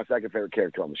 Grandmama's probably my second favorite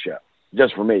character on the show,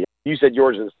 just for me. You said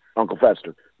yours is Uncle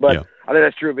Fester. But yeah. I think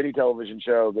that's true of any television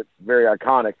show that's very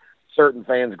iconic. Certain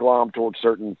fans glom towards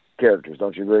certain characters.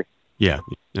 Don't you agree? Yeah.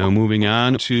 Now moving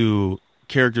on to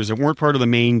characters that weren't part of the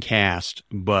main cast,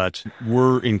 but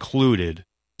were included.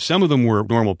 Some of them were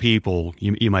normal people,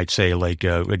 you might say, like,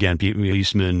 again,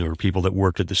 policemen or people that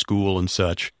worked at the school and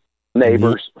such.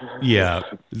 Neighbors. Yeah.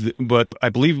 But I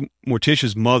believe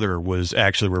Morticia's mother was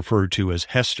actually referred to as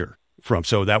Hester Frump.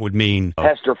 So that would mean...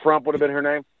 Hester Frump would have been her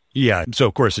name? Yeah. So,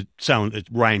 of course, it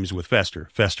rhymes with Fester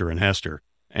and Hester.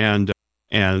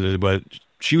 But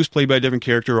she was played by a different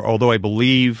character, although I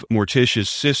believe Morticia's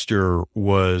sister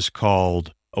was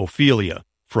called Ophelia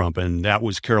Frump, and that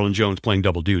was Carolyn Jones playing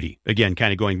double duty. Again,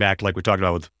 kind of going back to like we talked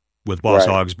about with Boss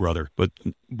Hogg's brother.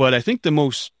 But I think the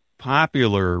most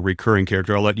popular recurring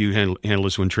character, I'll let you handle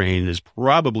this one, Train, is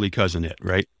probably Cousin Itt,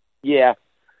 right? Yeah.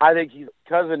 I think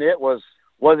Cousin Itt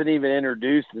wasn't even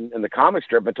introduced in the comic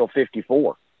strip until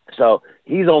 54. So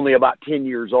he's only about 10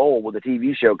 years old when the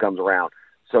TV show comes around.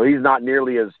 So he's not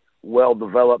nearly as well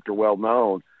developed or well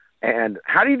known. And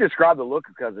how do you describe the look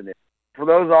of Cousin Itt? For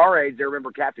those our age, they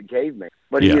remember Captain Caveman.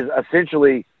 But he is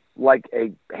essentially like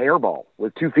a hairball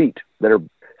with 2 feet that are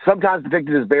sometimes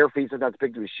depicted as bare feet, sometimes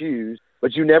depicted as shoes.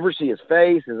 But you never see his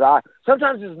face, his eye.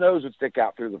 Sometimes his nose would stick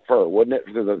out through the fur, wouldn't it,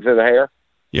 through the hair?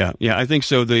 Yeah, I think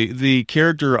so. The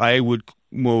character I would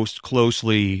most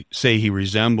closely say he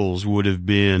resembles would have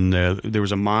been, there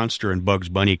was a monster in Bugs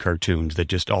Bunny cartoons that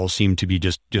just all seemed to be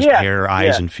just hair,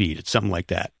 eyes, and feet. It's something like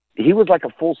that. He was like a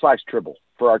full-size Tribble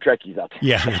for our Trekkies out there.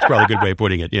 Yeah, that's probably a good way of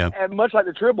putting it, yeah. And much like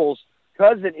the Tribbles,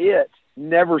 Cousin Itt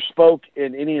never spoke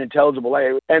in any intelligible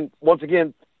way. And once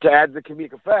again, to add the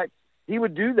comedic effect, he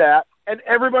would do that, and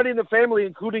everybody in the family,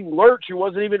 including Lurch, who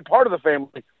wasn't even part of the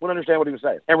family, would understand what he was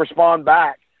saying and respond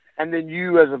back. And then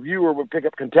you, as a viewer, would pick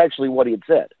up contextually what he had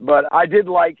said. But I did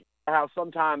like how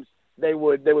sometimes they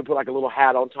would put like a little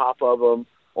hat on top of him,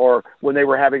 or when they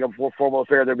were having a more formal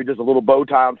affair, there'd be just a little bow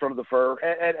tie in front of the fur.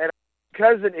 And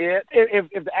Cousin Itt,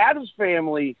 if the Addams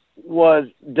Family was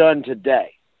done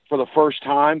today for the first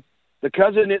time, the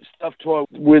Cousin Itt stuffed toy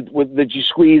with that you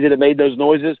squeeze and it made those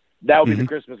noises, that would be the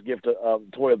Christmas gift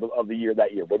toy of the year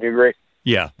that year. Would you agree?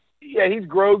 Yeah. Yeah, he's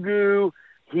Grogu.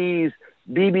 He's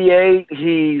BB-8.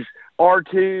 He's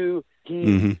R2.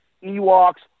 He's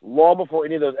Ewoks long before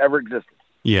any of those ever existed.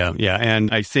 Yeah.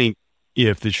 And I think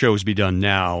if the shows be done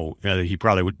now, he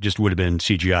probably would have been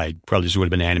CGI. Probably just would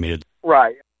have been animated.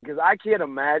 Right. Because I can't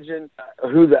imagine I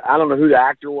don't know who the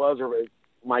actor was, or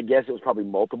my guess it was probably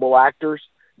multiple actors.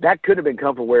 That could have been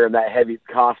comfortable wearing that heavy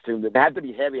costume. That had to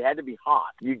be heavy, had to be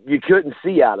hot. You couldn't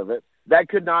see out of it. That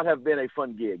could not have been a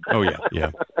fun gig. Oh, yeah.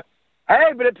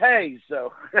 Hey, but it pays,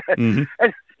 so. And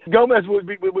Gomez would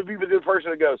be the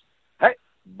person that goes, hey,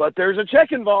 but there's a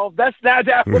check involved. That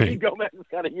would be Gomez's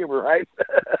kind of humor, right?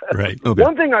 Right. Okay.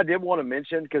 One thing I did want to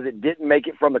mention, because it didn't make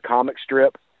it from the comic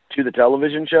strip to the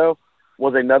television show,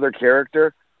 was another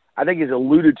character. I think he's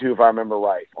alluded to, if I remember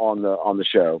right, on the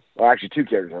show. Well, actually, 2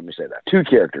 characters, let me say that. 2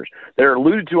 characters that are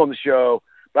alluded to on the show,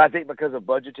 but I think because of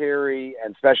budgetary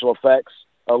and special effects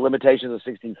limitations of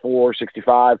 64,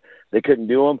 65, they couldn't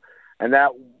do them. And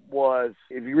that was,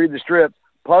 if you read the strip,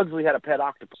 Pugsley had a pet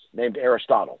octopus named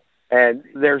Aristotle. And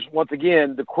there's, once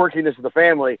again, the quirkiness of the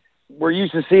family. We're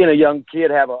used to seeing a young kid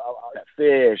have a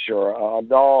fish or a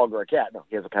dog or a cat. No,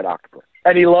 he has a pet octopus.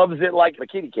 And he loves it like a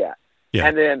kitty cat. Yeah.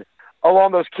 And then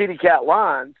along those kitty cat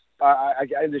lines,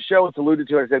 in the show it's alluded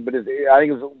to, I said, but I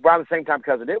think it was around the same time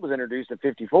Cousin Itt was introduced at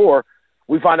 54,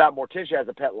 we find out Morticia has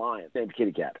a pet lion named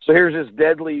Kitty Cat. So here's this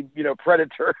deadly,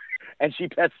 predator, and she's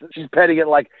petting it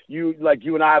like you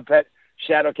and I pet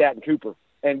Shadow Cat and Cooper,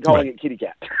 and calling it Kitty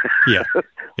Cat. Yeah.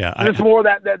 It's more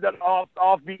that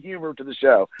offbeat humor to the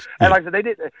show. And like I said, they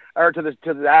didn't, or to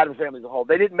the Addams Family as a whole,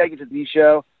 they didn't make it to the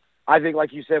show. I think,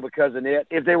 like you said with Cousin Itt,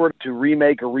 if they were to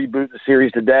remake or reboot the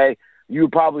series today, you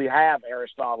would probably have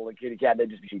Aristotle and Kitty Cat. They'd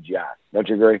just be CGI. Don't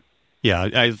you agree?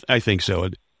 Yeah, I think so.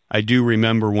 I do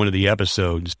remember one of the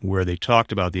episodes where they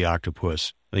talked about the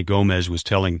octopus. I think Gomez was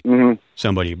telling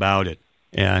somebody about it,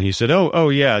 and he said, "Oh,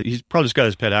 yeah, he's probably just got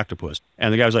his pet octopus."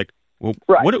 And the guy was like, "Well,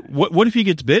 what if he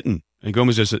gets bitten?" And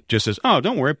Gomez just says, "Oh,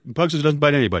 don't worry, Pugs doesn't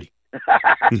bite anybody."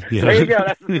 Yeah. There you go.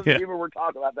 That's the humor we're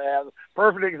talking about. They have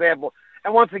perfect example.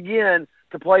 And once again,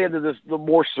 to play into this, the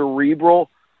more cerebral.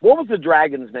 What was the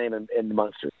dragon's name in the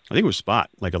Munsters? I think it was Spot,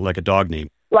 like a dog name.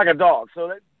 Like a dog. So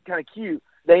that's kind of cute.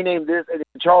 They named this.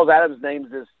 Charles Addams names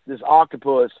this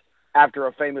octopus after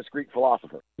a famous Greek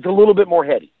philosopher. It's a little bit more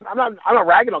heady. I'm not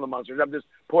ragging on the Munsters. I'm just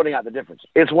pointing out the difference.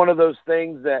 It's one of those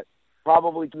things that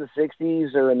probably in the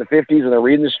 60s or in the 50s, when they're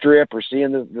reading the strip or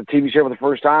seeing the TV show for the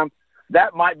first time,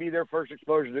 that might be their first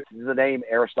exposure to the name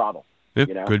Aristotle. Yeah,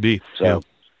 you know? Could be. So,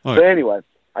 yeah. So anyway,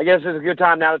 I guess it's a good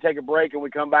time now to take a break, and we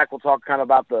come back, we'll talk kind of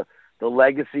about the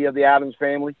legacy of the Addams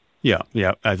family. Yeah.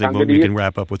 I think we can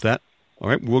wrap up with that. All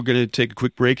right, we're going to take a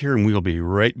quick break here, and we'll be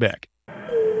right back.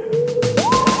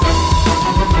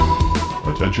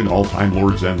 Attention all Time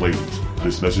Lords and ladies.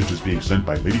 This message is being sent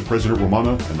by Lady President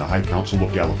Romana and the High Council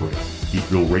of Gallifrey.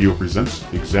 Geekville Radio presents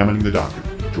Examining the Doctor.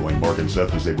 Join Mark and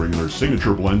Seth as they bring their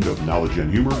signature blend of knowledge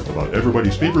and humor about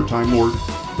everybody's favorite Time Lord,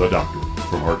 the Doctor.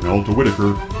 From Hartnell to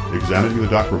Whittaker, Examining the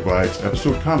Doctor provides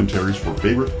episode commentaries for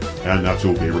favorite and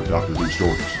not-so-favorite Doctor Who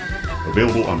stories.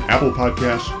 Available on Apple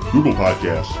Podcasts, Google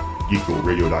Podcasts,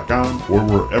 GeekvilleRadio.com, or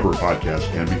wherever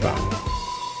podcasts can be found.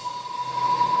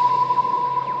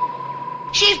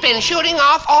 She's been shooting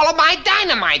off all of my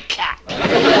dynamite caps.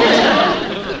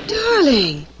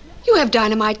 Darling, you have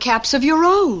dynamite caps of your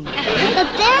own. But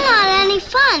they're not any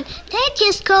fun. They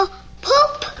just go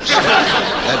poop.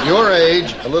 At your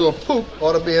age, a little poop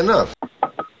ought to be enough.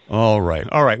 All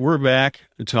right. We're back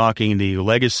talking the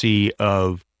legacy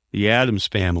of the Addams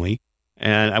family.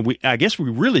 And I guess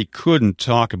we really couldn't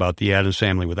talk about the Addams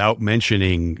family without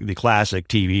mentioning the classic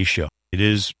TV show. It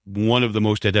is one of the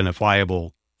most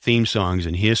identifiable theme songs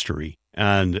in history.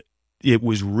 And it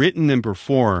was written and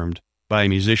performed by a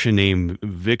musician named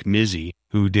Vic Mizzy,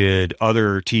 who did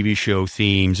other TV show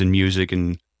themes and music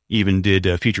and even did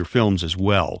feature films as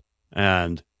well.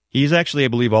 And he's actually, I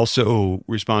believe, also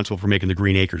responsible for making the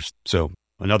Green Acres. So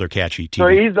another catchy TV. So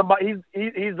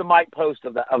he's the Mike Post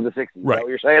of the 60s. Right. Is that what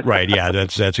you're saying? Right. Yeah,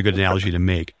 that's a good analogy to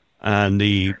make. And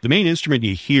the main instrument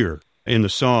you hear in the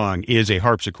song is a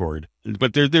harpsichord,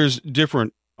 but there's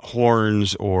different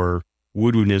horns or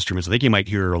woodwind instruments. I think you might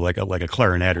hear like a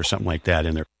clarinet or something like that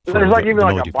in there. There's like even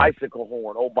like a bicycle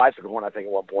horn, old bicycle horn, I think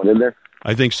at one point, isn't there?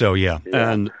 I think so. Yeah.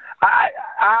 And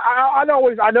I know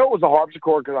it was a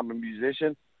harpsichord because I'm a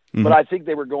musician, but I think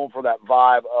they were going for that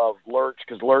vibe of Lurch,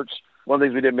 because Lurch, one of the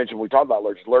things we didn't mention when we talked about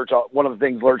Lurch, one of the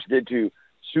things Lurch did to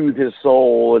soothe his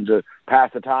soul and to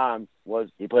pass the time was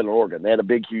he played an organ. They had a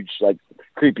big, huge, like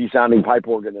creepy sounding pipe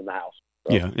organ in the house.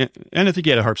 So. Yeah, and I think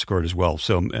he had a harpsichord as well.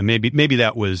 So maybe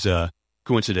that was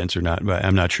coincidence or not, but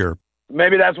I'm not sure.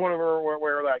 Maybe that's one of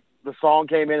where like the song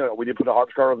came in. We did put a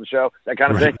harpsichord on the show, that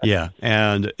kind of thing. Yeah,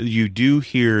 and you do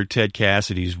hear Ted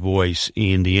Cassidy's voice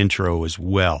in the intro as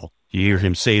well. You hear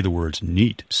him say the words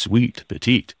 "neat, sweet,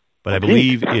 petite," but I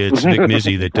believe it's Vic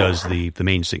Mizzy that does the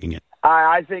main singing it.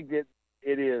 I think that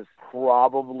it is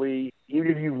probably,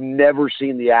 even if you've never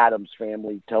seen the Addams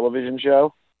Family television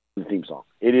show, the theme song.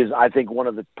 It is, I think, one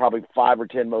of the probably 5 or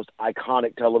 10 most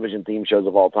iconic television theme shows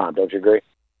of all time. Don't you agree?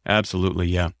 Absolutely,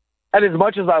 yeah. And as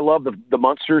much as I love the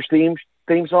Munsters theme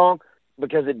song,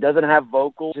 because it doesn't have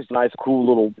vocals, it's a nice, cool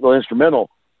little instrumental,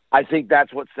 I think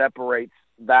that's what separates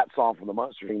that song from the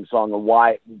Munsters theme song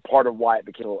and part of why it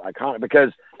became iconic.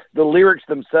 Because the lyrics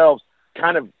themselves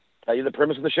kind of tell you the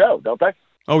premise of the show, don't they?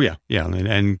 Oh, yeah.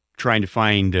 And trying to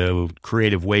find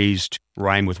creative ways to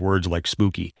rhyme with words like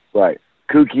spooky. Right.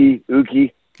 Kooky,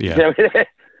 ooky. Yeah.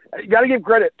 You got to give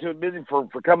credit to Mizzy for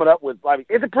coming up with, I mean,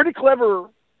 it's a pretty clever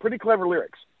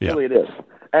lyrics. Yeah. Really it is.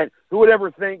 And who would ever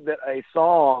think that a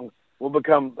song will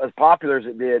become as popular as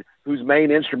it did, whose main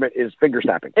instrument is finger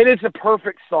snapping? And it's a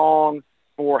perfect song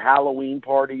for Halloween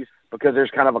parties because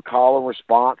there's kind of a call and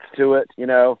response to it, you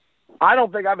know. I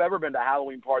don't think I've ever been to a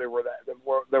Halloween party where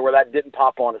that didn't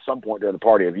pop on at some point during the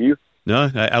party. Have you?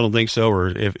 No, I don't think so.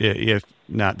 Or if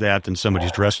not that, then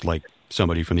somebody's dressed like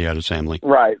somebody from the Addams Family.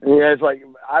 Right. Yeah, it's like,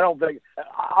 I don't think,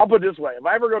 I'll put it this way. If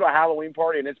I ever go to a Halloween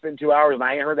party and it's been 2 hours and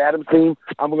I ain't heard the Addams theme,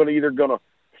 I'm either going to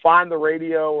find the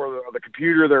radio or the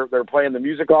computer they're playing the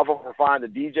music off of, or find the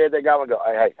DJ they got and go,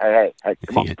 hey,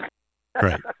 come on.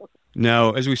 Right.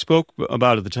 Now, as we spoke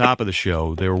about at the top of the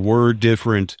show, there were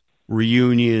different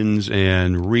reunions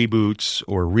and reboots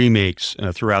or remakes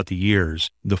throughout the years.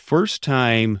 The first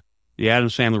time the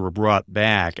Addams Family were brought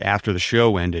back after the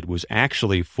show ended was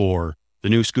actually for the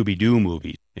new Scooby-Doo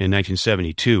movie in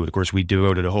 1972. Of course, we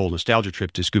devoted a whole nostalgia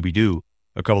trip to Scooby-Doo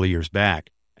a couple of years back.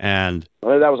 And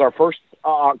that was our first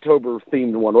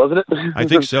October-themed one, wasn't it? I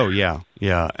think so, yeah.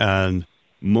 And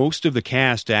most of the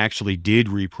cast actually did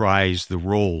reprise the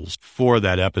roles for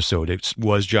that episode. It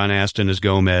was John Astin as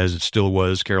Gomez. It still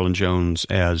was Carolyn Jones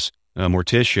as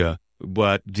Morticia.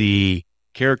 But the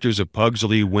characters of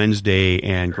Pugsley, Wednesday,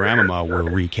 and Grandmama were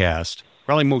recast.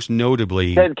 Probably most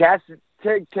notably... Ted Cassidy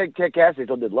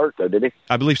still did Lurk, though, did he?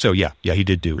 I believe so, yeah. Yeah, he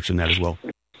did do it in that as well.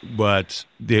 But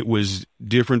it was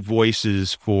different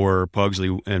voices for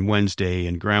Pugsley and Wednesday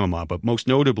and Grandmama. But most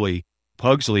notably,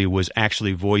 Pugsley was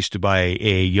actually voiced by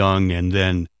a young and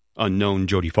then unknown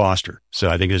Jodie Foster. So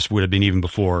I think this would have been even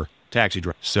before Taxi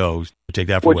Driver. So take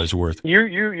that for what it's worth.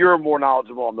 You're more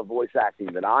knowledgeable on the voice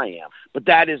acting than I am. But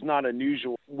that is not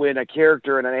unusual. When a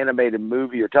character in an animated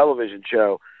movie or television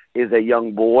show is a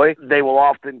young boy, they will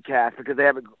often cast, because they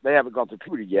haven't gone through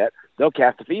puberty yet, they'll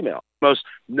cast a female. Most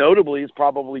notably is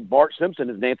probably Bart Simpson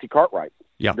as Nancy Cartwright.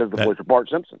 Yeah, does the voice of Bart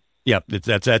Simpson. Yeah,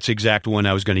 that's the exact one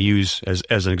I was going to use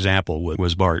as an example,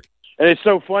 was Bart. And it's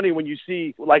so funny when you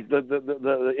see like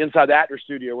the Inside the Actors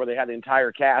Studio where they had the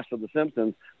entire cast of The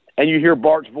Simpsons, and you hear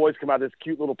Bart's voice come out of this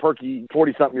cute little perky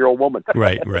 40-something-year-old woman.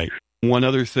 Right. One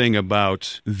other thing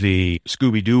about the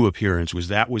Scooby-Doo appearance was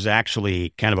that was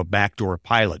actually kind of a backdoor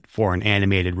pilot for an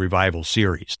animated revival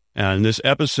series. And this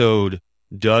episode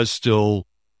does still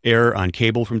air on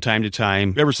cable from time to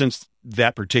time. Ever since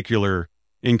that particular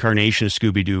incarnation of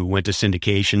Scooby-Doo went to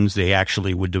syndications, they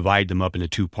actually would divide them up into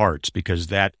two parts, because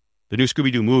the new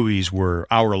Scooby-Doo movies were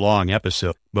hour-long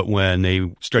episodes, but when they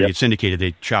started to get syndicated,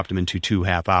 they chopped them into 2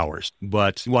 half hours.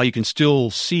 But while you can still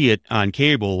see it on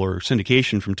cable or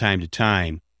syndication from time to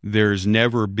time, there's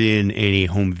never been any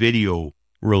home video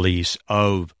release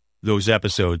of those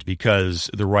episodes because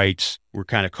the rights were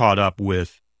kind of caught up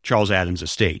with Charles Addams'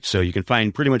 estate. So you can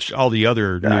find pretty much all the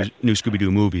other new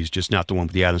Scooby-Doo movies, just not the one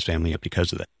with the Addams Family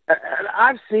because of that. And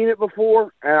I've seen it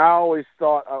before, and I always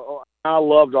thought... I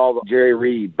loved all the Jerry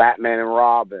Reed, Batman and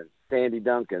Robin, Sandy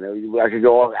Duncan. I could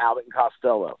go on Abbott and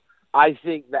Costello. I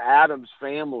think the Addams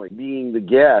Family, being the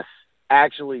guest,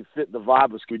 actually fit the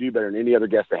vibe of Scooby-Doo better than any other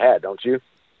guest they had, don't you?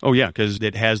 Oh, yeah, because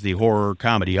it has the horror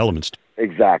comedy elements.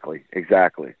 Exactly.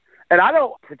 And I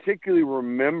don't particularly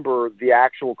remember the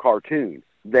actual cartoon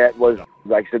that was,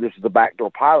 like I said, this is the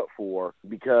backdoor pilot for,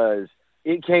 because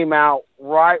it came out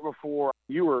right before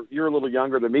you're a little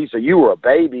younger than me, so you were a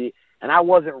baby. And I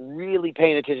wasn't really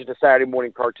paying attention to Saturday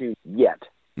morning cartoons yet,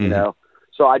 you know?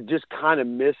 So I just kind of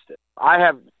missed it. I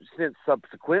have since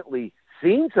subsequently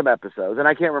seen some episodes, and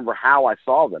I can't remember how I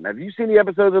saw them. Have you seen the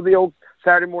episodes of the old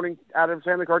Saturday morning Addams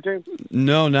Family cartoon?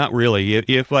 No, not really.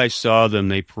 If I saw them,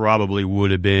 they probably would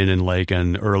have been in like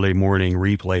an early morning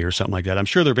replay or something like that. I'm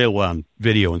sure they're available on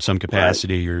video in some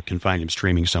capacity, or can find them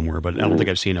streaming somewhere, but I don't think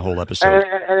I've seen a whole episode.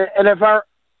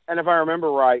 And if I remember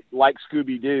right, like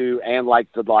Scooby-Doo and like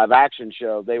the live-action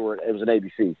show, it was an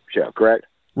ABC show, correct?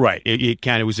 Right. It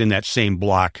kind of was in that same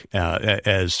block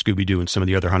as Scooby-Doo and some of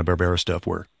the other Hanna-Barbera stuff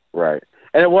were. Right.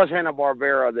 And it was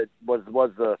Hanna-Barbera that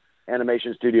was the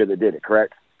animation studio that did it,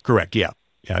 correct? Correct, yeah.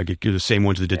 Yeah, the same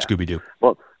ones that did Scooby-Doo.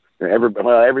 Well,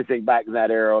 everything back in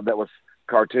that era that was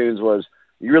cartoons was,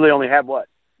 you really only had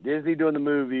Disney doing the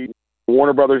movie,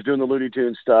 Warner Brothers doing the Looney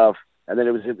Tunes stuff, and then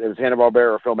it was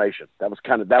Hanna-Barbera Filmation. That was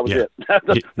it.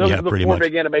 Those are the four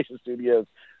big animation studios.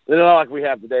 They're not like we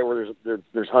have today, where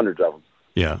there's hundreds of them.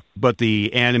 Yeah, but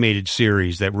the animated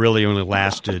series that really only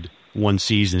lasted one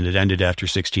season, it ended after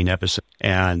 16 episodes.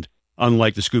 And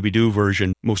unlike the Scooby-Doo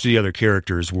version, most of the other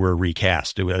characters were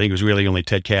recast. I think it was really only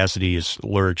Ted Cassidy as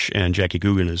Lurch and Jackie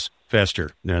Coogan as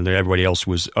Fester. And everybody else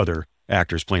was other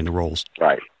actors playing the roles.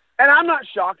 Right. And I'm not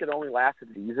shocked it only lasted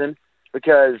a season,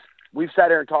 because we've sat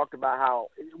here and talked about how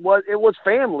it was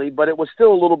family, but it was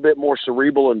still a little bit more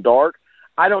cerebral and dark.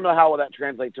 I don't know how that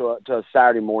translates to a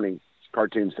Saturday morning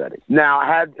cartoon setting. Now,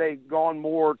 had they gone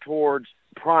more towards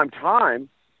prime time,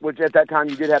 which at that time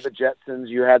you did have the Jetsons,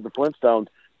 you had the Flintstones,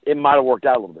 it might have worked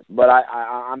out a little bit. But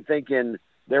I'm thinking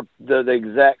the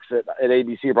execs at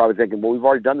ABC are probably thinking, well, we've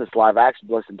already done this live action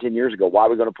less than 10 years ago. Why are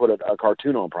we going to put a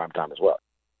cartoon on prime time as well?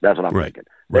 That's what I'm thinking.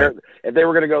 Right. If they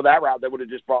were going to go that route, they would have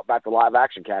just brought back the live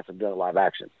action cast and done it live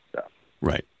action. So.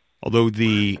 Right. Although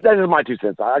that is my 2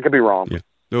 cents. I could be wrong. Yeah.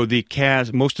 Though the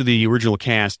cast, most of the original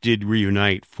cast did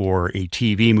reunite for a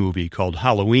TV movie called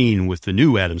Halloween with the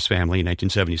new Addams Family in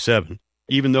 1977.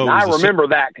 Even though I remember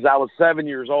that because I was 7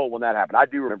 years old when that happened. I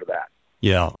do remember that.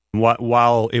 Yeah.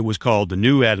 While it was called the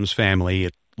new Addams Family,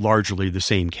 it's largely the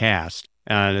same cast.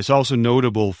 And it's also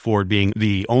notable for being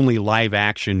the only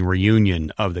live-action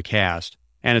reunion of the cast.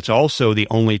 And it's also the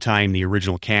only time the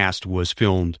original cast was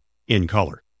filmed in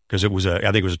color. Because I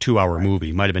think it was a 2-hour movie.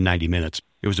 It might have been 90 minutes.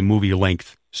 It was a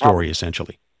movie-length story,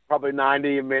 essentially. Probably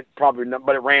 90,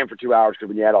 but it ran for 2 hours because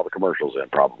when you had all the commercials in,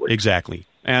 probably. Exactly.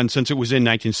 And since it was in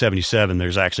 1977,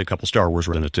 there's actually a couple Star Wars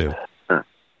in it too.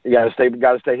 You got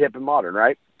to stay hip and modern,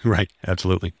 right? Right,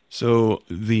 absolutely. So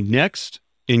the next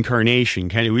incarnation,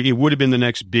 it would have been the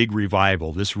next big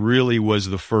revival. This really was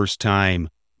the first time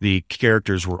the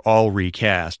characters were all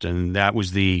recast, and that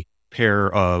was the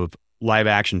pair of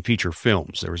live-action feature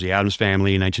films. There was The Addams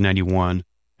Family in 1991,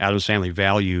 Addams Family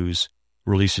Values,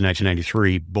 released in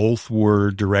 1993. Both were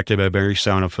directed by Barry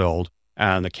Sonnenfeld,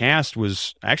 and the cast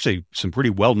was actually some pretty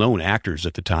well-known actors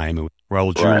at the time.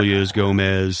 Raul Julia as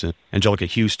Gomez, and Angelica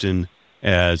Houston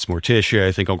as Morticia.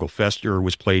 I think Uncle Fester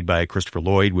was played by Christopher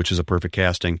Lloyd, which is a perfect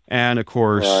casting. And, of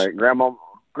course... Grandmama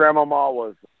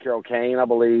was Carol Kane, I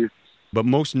believe. But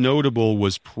most notable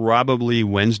was probably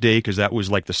Wednesday, because that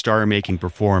was like the star-making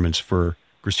performance for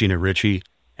Christina Ricci.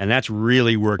 And that's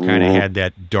really where it kind of had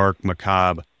that dark,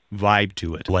 macabre vibe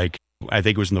to it. Like, I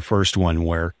think it was in the first one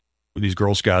where these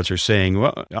Girl Scouts are saying,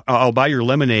 well, I'll buy your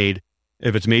lemonade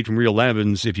if it's made from real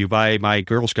lemons if you buy my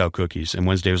Girl Scout cookies. And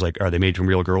Wednesday was like, are they made from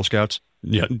real Girl Scouts?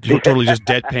 Yeah, totally just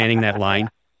deadpanning that line.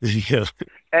 Yeah.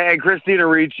 And Christina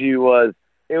Ricci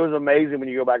it was amazing when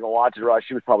you go back and watch it. Right?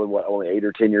 She was probably, only 8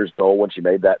 or 10 years old when she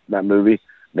made that movie,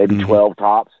 maybe 12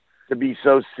 tops. To be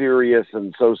so serious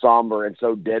and so somber and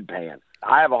so deadpan.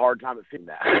 I have a hard time seeing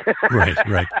that.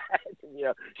 Right.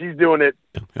 She's doing it.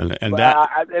 And that...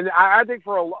 I think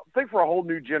for a whole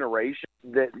new generation,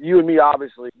 that you and me,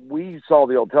 obviously, we saw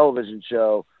the old television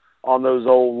show on those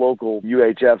old local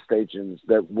UHF stations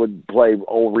that would play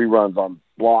old reruns on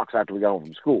blocks after we got home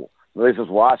from school. At least that's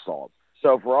what I saw.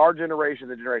 So for our generation,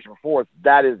 the generation before,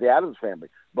 that is the Addams Family.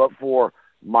 But for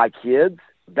my kids,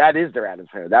 that is their Addams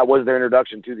Family. That was their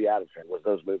introduction to the Addams Family, was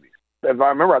those movies. If I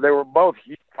remember, they were both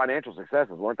huge financial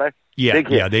successes, weren't they?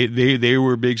 Yeah, they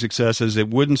were big successes. It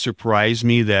wouldn't surprise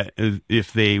me that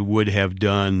if they would have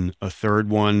done a third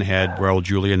one had Raul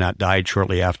Julia not died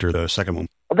shortly after the second one.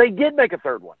 They did make a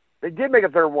third one. They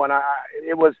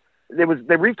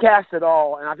recast it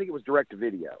all, and I think it was direct to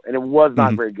video, and it was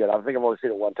not very good. I think I've only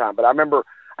seen it one time, but I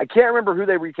can't remember who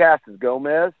they recast as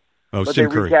Gomez. Oh, but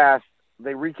Sim Curry.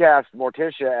 They recast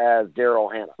Morticia as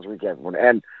Daryl Hannah.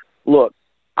 And look,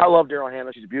 I love Daryl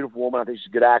Hannah. She's a beautiful woman. I think she's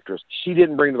a good actress. She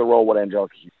didn't bring to the role what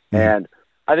Angelica Houston. And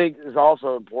I think it's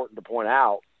also important to point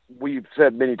out, we've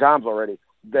said many times already,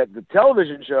 that the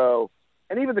television show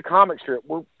and even the comic strip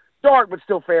were dark but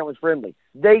still family friendly.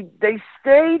 They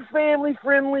stayed family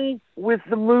friendly with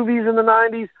the movies in the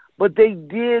 90s, but they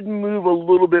did move a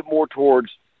little bit more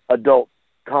towards adult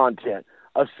content,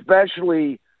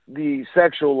 especially the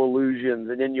sexual allusions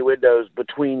and innuendos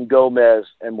between Gomez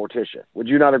and Morticia. Would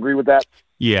you not agree with that?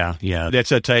 Yeah. That's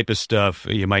that type of stuff.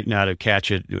 You might not have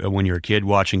catch it when you're a kid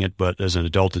watching it, but as an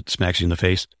adult, it smacks you in the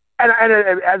face. And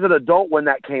as an adult, when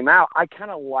that came out, I kind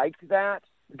of liked that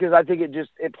because I think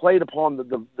it played upon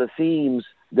the themes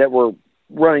that were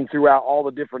running throughout all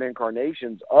the different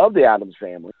incarnations of the Addams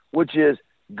Family, which is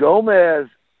Gomez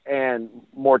and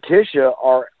Morticia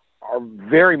are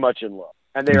very much in love,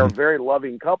 and they are a very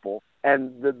loving couple.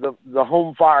 And the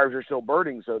home fires are still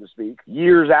burning, so to speak,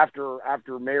 years after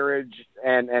marriage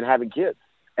and having kids.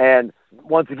 And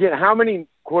once again, how many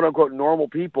quote unquote normal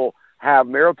people have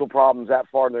marital problems that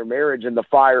far in their marriage and the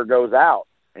fire goes out?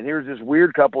 And here's this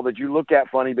weird couple that you look at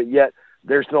funny, but yet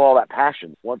there's still all that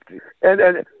passion.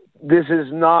 And this is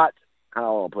not, how do I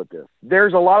want to put this?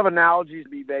 There's a lot of analogies to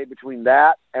be made between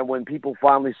that and when people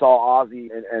finally saw Ozzy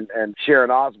and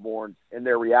Sharon Osbourne in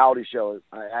their reality show.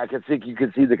 I can think you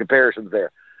could see the comparisons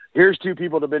there. Here's two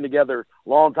people that have been together a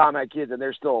long time, had kids, and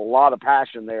there's still a lot of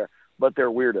passion there, but they're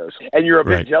weirdos. And you're a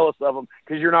bit jealous of them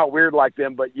because you're not weird like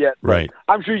them, but yet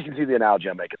I'm sure you can see the analogy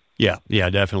I'm making. Yeah,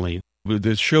 definitely.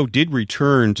 The show did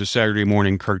return to Saturday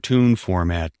morning cartoon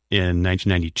format in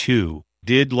 1992.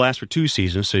 Did last for 2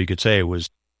 seasons, so you could say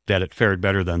it fared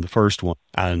better than the first one.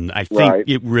 And I think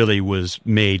it really was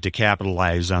made to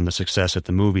capitalize on the success that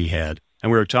the movie had.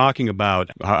 And we were talking about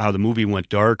how the movie went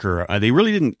darker. They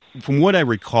really didn't, from what I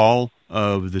recall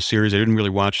of the series, I didn't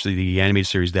really watch the animated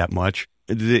series that much.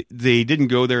 They didn't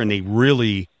go there, and they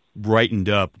really brightened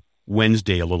up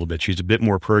Wednesday a little bit. She's a bit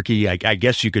more perky. I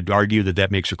guess you could argue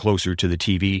that makes her closer to the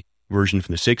TV version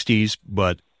from the 60s,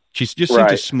 but she just seemed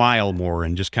to smile more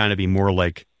and just kind of be more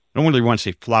like, I don't really want to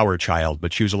say flower child,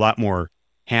 but she was a lot more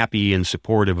happy and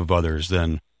supportive of others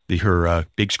than her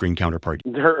big screen counterpart.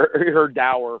 Her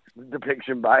dour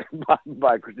depiction by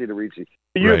Christina Ricci.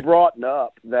 You brought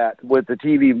up that with the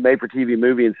made-for-TV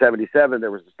movie in 1977,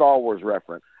 there was a Star Wars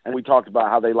reference, and we talked about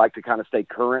how they like to kind of stay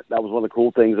current. That was one of the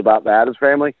cool things about the Addams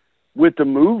Family. With the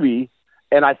movie,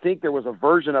 and I think there was a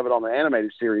version of it on the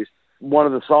animated series, one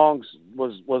of the songs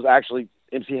was actually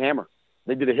MC Hammer.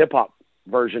 They did a hip-hop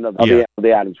version of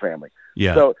the Addams Family.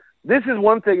 Yeah. So this is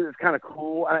one thing that's kind of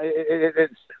cool.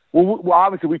 Well,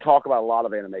 obviously we talk about a lot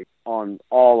of animation on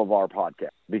all of our podcasts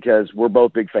because we're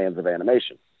both big fans of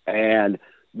animation. And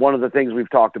one of the things we've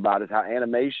talked about is how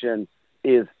animation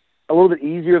is a little bit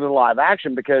easier than live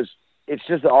action because it's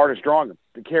just the artist drawing them.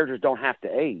 The characters don't have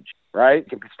to age, right?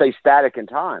 They can stay static in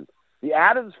time. The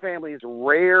Addams Family is a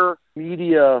rare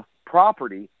media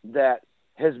property that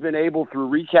has been able, through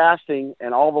recasting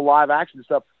and all the live action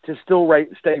stuff, to still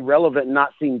stay relevant and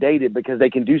not seem dated because they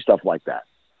can do stuff like that.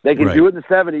 They can do it in the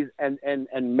 70s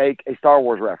and make a Star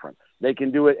Wars reference. They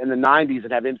can do it in the 90s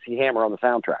and have MC Hammer on the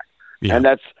soundtrack. Yeah. And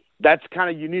that's kind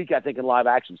of unique, I think, in live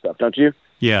action stuff, don't you?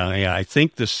 Yeah. I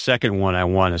think the second one I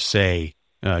want to say,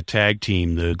 Tag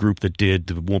Team, the group that did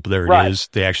the Whoop There It Is,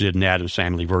 they actually did an Addams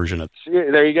Family version of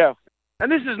it. There you go.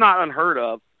 And this is not unheard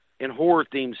of in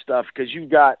horror-themed stuff because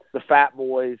you've got the Fat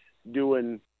Boys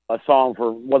doing a song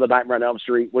for one of the Nightmare on Elm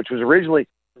Street, which was originally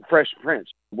Fresh Prince.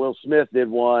 Will Smith did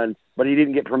one, but he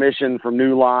didn't get permission from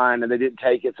New Line, and they didn't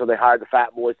take it, so they hired the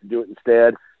Fat Boys to do it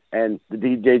instead. And the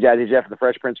DJ Jazzy Jeff, the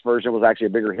Fresh Prince version, was actually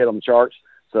a bigger hit on the charts.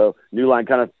 So New Line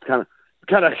kind of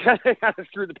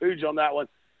screwed the pooch on that one.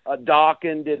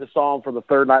 Dawkins did a song for the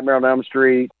third Nightmare on Elm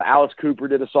Street. Alice Cooper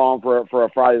did a song for a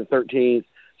Friday the 13th.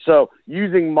 So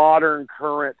using modern,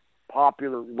 current,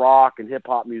 popular rock and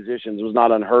hip-hop musicians was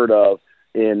not unheard of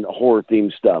in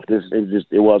horror-themed stuff. It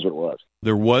was what it was.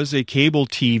 There was a cable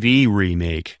TV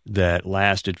remake that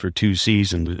lasted for 2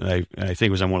 seasons. I think it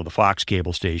was on one of the Fox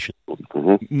cable stations.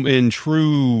 Mm-hmm. In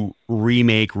true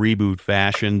remake, reboot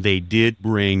fashion, they did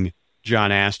bring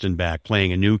John Astin back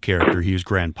playing a new character. He was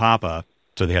Grandpapa,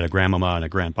 so they had a grandmama and a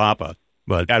grandpapa.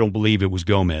 But I don't believe it was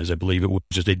Gomez. I believe it was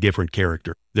just a different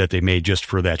character that they made just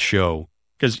for that show.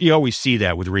 Because you always see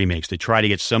that with remakes. They try to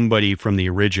get somebody from the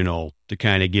original to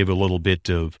kind of give a little bit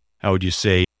of, how would you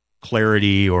say,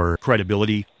 clarity or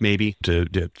credibility, maybe, to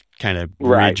kind of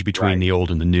bridge between the old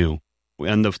and the new.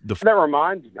 And that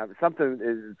reminds me, something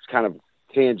is kind of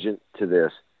tangent to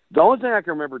this. The only thing I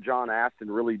can remember John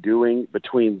Astin really doing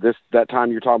between that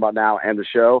time you're talking about now and the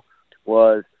show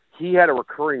was he had a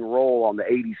recurring role on the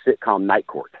 80s sitcom Night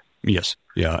Court. Yes,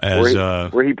 yeah.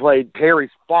 Where he played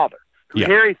Harry's father, who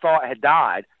Harry thought had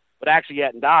died, but actually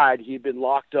hadn't died. He'd been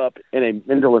locked up in a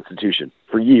mental institution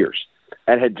for years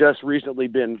and had just recently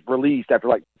been released after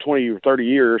like 20 or 30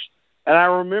 years. And I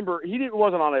remember he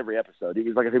wasn't on every episode. He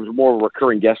was, like I said, he was more of a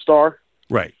recurring guest star.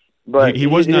 Right. But he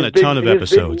wasn't on a ton of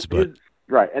episodes.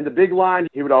 Right. And the big line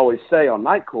he would always say on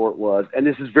Night Court was, and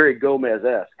this is very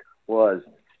Gomez-esque, was,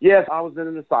 yes, I was in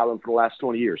an asylum for the last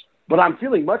 20 years, but I'm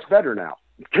feeling much better now.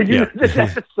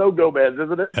 That's so Gomez,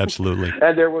 isn't it? Absolutely.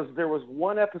 And there was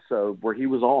one episode where he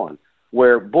was on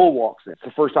where Bull walks in. It's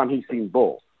the first time he's seen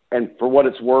Bull. And for what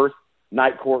it's worth,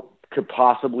 Night Court could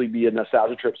possibly be a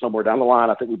nostalgia trip somewhere down the line.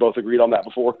 I think we both agreed on that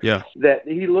before. Yeah. That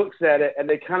he looks at it and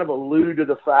they kind of allude to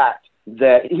the fact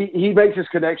that he makes this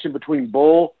connection between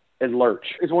Bull and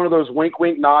Lurch. It's one of those wink,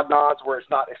 wink, nod, nods where it's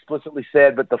not explicitly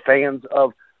said, but the fans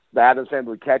of the Addams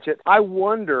Family would catch it. I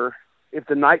wonder if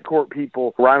the Night Court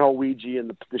people, Reinhold Weege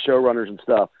and the showrunners and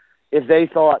stuff, if they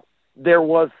thought there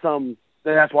was some,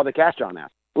 then that's why they cast John Astin.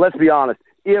 Let's be honest.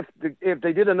 If they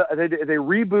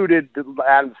rebooted the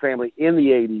Addams Family in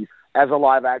the 80s as a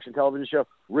live-action television show,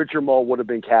 Richard Mole would have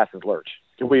been cast as Lurch.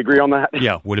 Can we agree on that?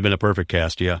 Yeah, would have been a perfect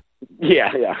cast, yeah.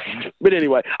 Yeah. But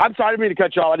anyway, I'm sorry to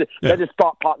cut you off. That just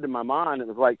thought popped in my mind. It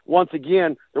was like, once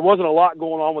again, there wasn't a lot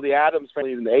going on with the Addams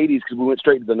Family in the 80s because we went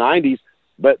straight to the 90s,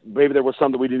 but maybe there was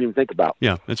some that we didn't even think about.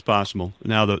 Yeah, it's possible.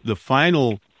 Now, the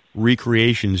final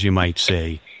recreations, you might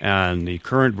say, and the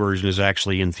current version is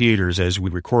actually in theaters as we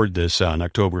record this on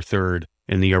October 3rd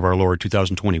in the year of our Lord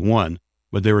 2021.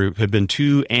 But there have been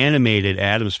 2 animated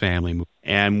Addams Family movies.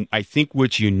 And I think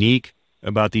what's unique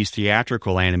about these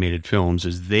theatrical animated films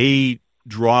is they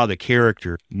draw the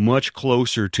character much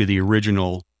closer to the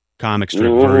original comic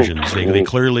strip versions. They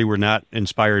clearly were not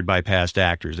inspired by past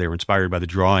actors. They were inspired by the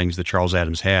drawings that Charles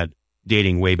Addams had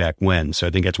dating way back when. So I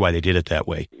think that's why they did it that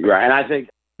way. Right, and I think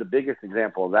the biggest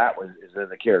example of that is in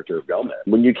the character of Gomez.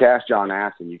 When you cast John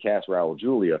Astin, you cast Raul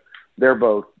Julia, they're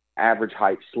both average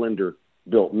height, slender,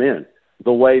 built men.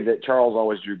 The way that Charles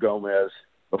always drew Gomez,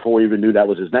 before we even knew that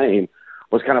was his name,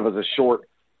 was kind of as a short,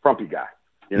 frumpy guy.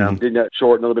 You know, didn't that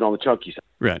short, a little bit on the chunky side.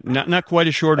 Right. Not quite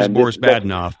as short as Boris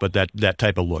Badenoff, but that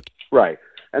type of look. Right.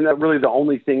 And that really the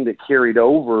only thing that carried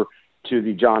over to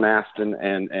the John Astin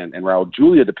and Raul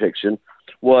Julia depiction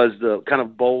was the kind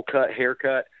of bowl cut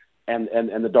haircut and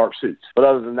the dark suits. But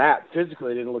other than that,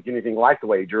 physically, they didn't look anything like the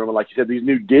way he drew them. And like you said, these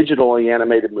new digitally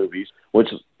animated movies, which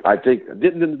I think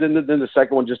didn't the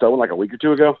second one just open like a week or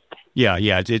two ago? Yeah,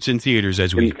 it's in theaters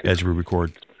as we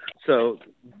record. So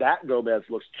that Gomez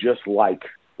looks just like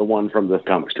the one from the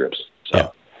comic strips. So. Yeah,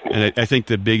 and I think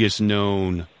the biggest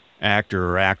known actor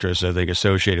or actress I think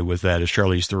associated with that is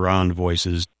Charlize Theron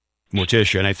voices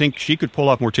Morticia, and I think she could pull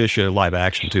off Morticia live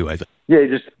action too. I think. Yeah, you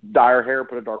just dye her hair,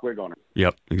 put a dark wig on her.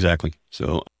 Yep, exactly.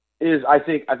 So I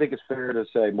think it's fair to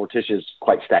say Morticia is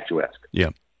quite statuesque. Yeah,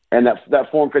 and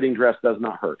that form-fitting dress does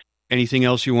not hurt. Anything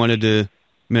else you wanted to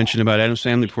mention about Addams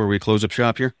Family before we close up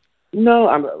shop here? No,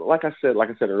 like I said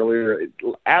earlier,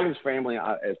 Addams Family.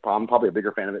 I'm probably a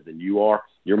bigger fan of it than you are.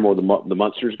 You're more the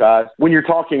Munsters guys. When you're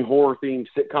talking horror-themed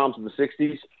sitcoms of the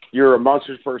 '60s, you're a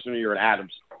Munsters person or you're an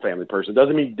Addams Family person.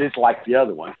 Doesn't mean you dislike the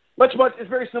other one. Much, it's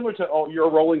very similar to you're a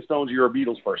Rolling Stones, you're a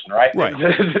Beatles person, right? Right.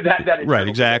 Right,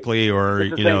 exactly. Or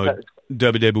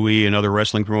WWE and other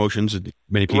wrestling promotions.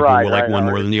 Many people will like one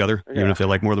more than the other, even if they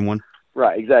like more than one.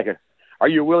 Right, exactly. Are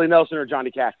you Willie Nelson or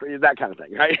Johnny Cash? That kind of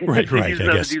thing, right? Right. I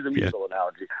guess. Use a musical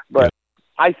analogy, but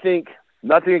I think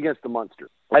nothing against the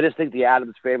Munsters. I just think the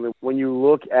Addams Family. When you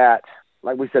look at,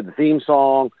 like we said, the theme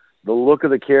song, the look of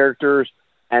the characters,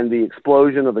 and the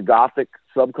explosion of the Gothic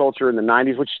subculture in the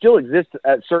 '90s, which still exists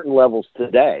at certain levels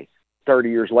today, 30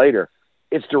 years later,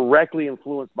 it's directly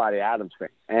influenced by the Addams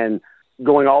Family. And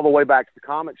going all the way back to the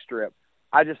comic strip,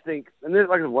 I just think, and this,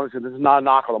 like I said, this is not a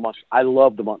knock on the Munsters. I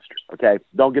love the Munsters, okay?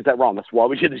 Don't get that wrong. That's why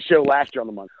we did the show last year on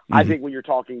the Munsters. Mm-hmm. I think when you're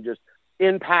talking just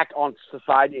impact on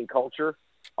society and culture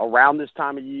around this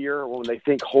time of year, when they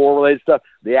think horror-related stuff,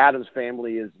 the Addams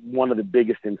Family is one of the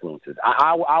biggest influences.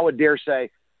 I would dare say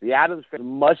the Addams Family,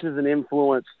 as much as an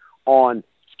influence on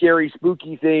scary,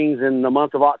 spooky things in the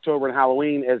month of October and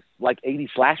Halloween as like 80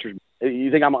 slashers. You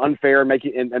think I'm unfair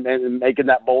making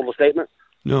that bold a statement?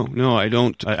 No, I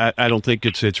don't. I don't think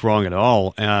it's wrong at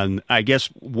all. And I guess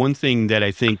one thing that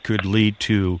I think could lead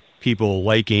to people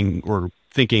liking or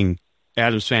thinking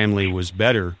Addams Family was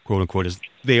better, quote unquote, is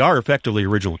they are effectively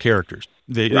original characters.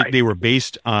 They were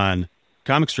based on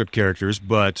comic strip characters,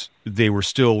 but they were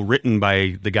still written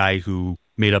by the guy who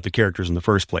made up the characters in the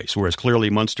first place. Whereas clearly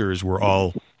Munsters were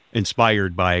all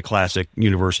inspired by a classic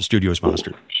Universal Studios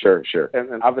monster. Sure.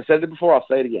 And I've said it before, I'll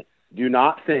say it again. Do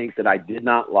not think that I did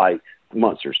not like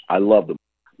Munsters. I love them.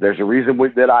 There's a reason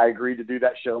that I agreed to do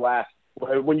that show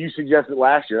when you suggested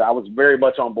last year. I was very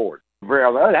much on board. I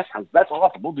was like, that's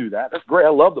awesome. We'll do that. That's great. I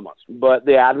love the Munsters. But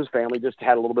the Addams Family just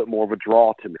had a little bit more of a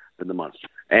draw to me than the Munsters.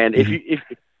 And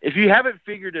if you haven't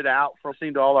figured it out from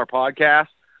listening to all our podcasts,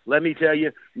 let me tell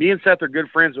you, me and Seth are good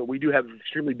friends, but we do have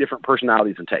extremely different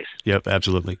personalities and tastes. Yep,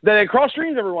 absolutely. They cross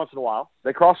streams every once in a while.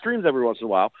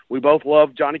 We both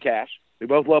love Johnny Cash. We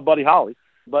both love Buddy Holly.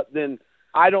 But then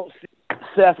I don't see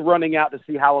Seth running out to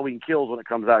see Halloween Kills when it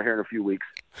comes out here in a few weeks.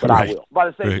 But I will.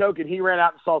 By the same token, he ran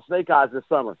out and saw Snake Eyes this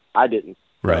summer. I didn't.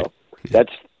 Right. So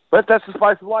that's the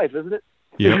spice of life, isn't it?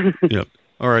 Yep.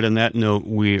 All right, on that note,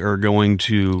 we are going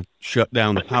to shut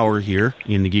down the power here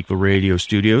in the Geekville Radio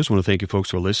studios. I want to thank you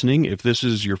folks for listening. If this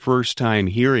is your first time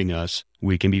hearing us,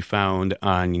 we can be found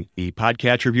on the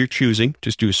podcatcher of your choosing.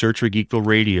 Just do a search for Geekville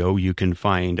Radio. You can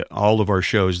find all of our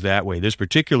shows that way. This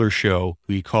particular show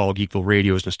we call Geekville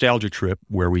Radio's Nostalgia Trip,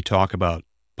 where we talk about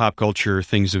pop culture,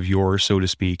 things of yore, so to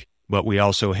speak. But we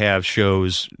also have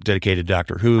shows dedicated to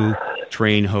Doctor Who.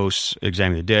 Train hosts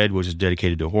Examining the Dead, which is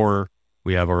dedicated to horror.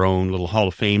 We have our own little Hall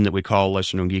of Fame that we call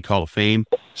Lesser Known Geek Hall of Fame.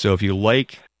 So if you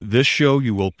like this show,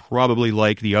 you will probably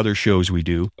like the other shows we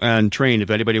do. And Train, if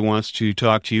anybody wants to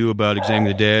talk to you about Examining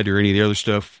the Dead or any of the other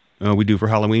stuff we do for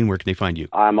Halloween, where can they find you?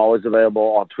 I'm always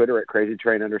available on Twitter at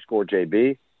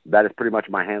crazytrain_JB. That is pretty much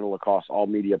my handle across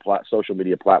all social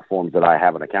media platforms that I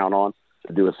have an account on.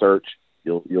 To do a search,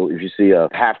 you'll if you see a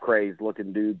half-crazed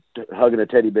looking dude hugging a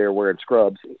teddy bear wearing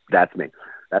scrubs, that's me.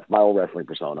 That's my old wrestling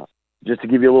persona. Just to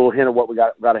give you a little hint of what we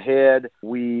got ahead,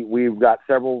 we've got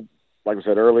several, like I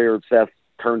said earlier, Seth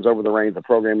turns over the reins of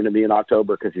programming to me in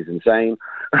October because he's insane.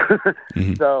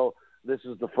 Mm-hmm. So this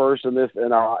is the first in this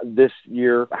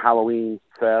year Halloween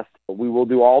Fest. We will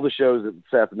do all the shows that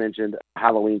Seth mentioned,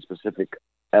 Halloween-specific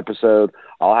episode.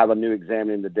 I'll have a new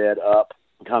Examining the Dead up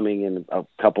coming in a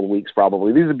couple of weeks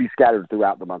probably. These will be scattered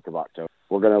throughout the month of October.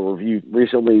 We're going to review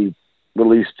recently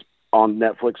released on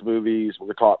Netflix movies.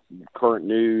 We're going to talk current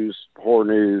news, horror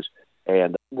news,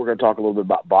 and we're going to talk a little bit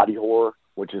about body horror,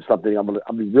 which is something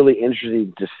I'll be really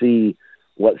interested to see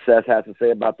what Seth has to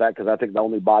say about that, because I think the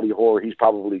only body horror he's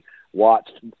probably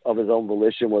watched of his own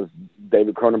volition was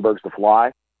David Cronenberg's The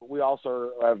Fly. We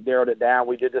also have narrowed it down.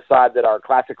 We did decide that our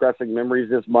Classic Wrestling Memories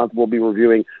this month will be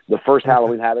reviewing the first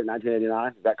Halloween Havoc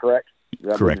 1989. Is that correct?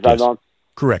 Correct, yes.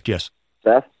 Correct, yes.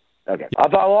 Seth? Okay. I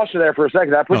thought I lost you there for a second.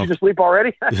 Did I put you to sleep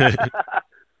already?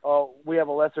 we have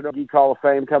a lesser known Geek Hall of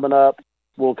Fame coming up.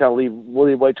 We'll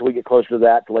wait till we get closer to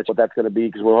that to let you know what that's going to be,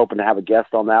 because we're hoping to have a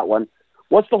guest on that one.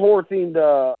 What's the horror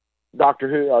themed Doctor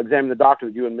Who Examine the Doctor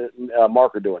that you and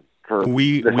Mark are doing?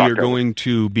 We are going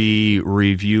to be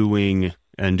reviewing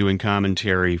and doing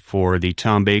commentary for the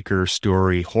Tom Baker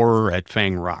story Horror at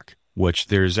Fang Rock, which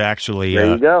there's actually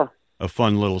a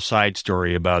fun little side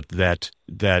story about that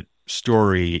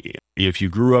story. If you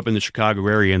grew up in the Chicago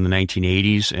area in the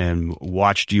 1980s and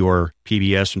watched your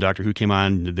PBS when Doctor Who came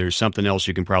on, there's something else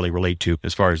you can probably relate to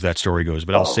as far as that story goes,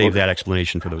 but I'll save that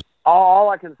explanation for those. All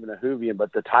I can say is a Whovian,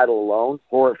 but the title alone,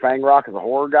 Horror at Fang Rock, as a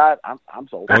horror guide, I'm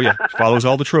sold. Oh yeah, follows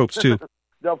all the tropes too.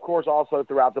 Of course, also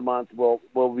throughout the month,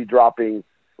 we'll be dropping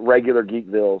regular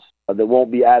Geekvilles that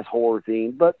won't be as horror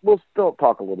themed, but we'll still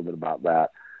talk a little bit about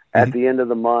that. At the end of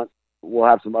the month, we'll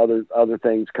have some other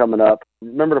things coming up.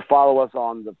 Remember to follow us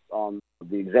on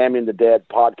the Examining the Dead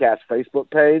podcast Facebook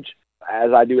page,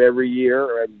 as I do every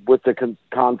year, with the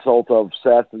consult of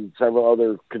Seth and several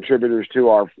other contributors to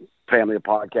our family of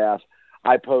podcasts.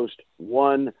 I post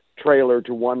one trailer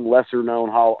to one lesser-known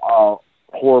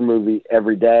horror movie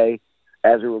every day.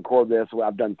 As we record this,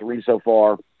 I've done 3 so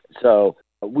far. So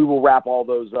we will wrap all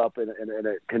those up in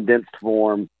a condensed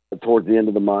form towards the end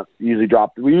of the month. We usually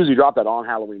drop that on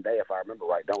Halloween Day, if I remember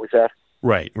right, don't we, Seth?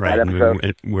 Right.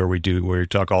 Where we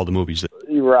talk all the movies.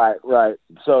 Right.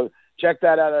 So check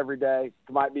that out every day.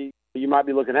 You might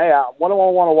be looking, hey, what do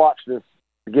I want to watch this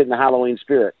to get in the Halloween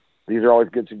spirit? These are always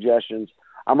good suggestions.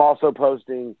 I'm also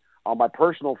posting on my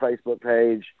personal Facebook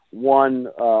page one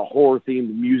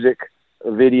horror-themed music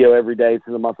video every day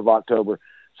through the month of October.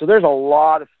 So there's a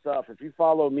lot of stuff. If you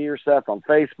follow me or Seth on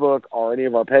Facebook or any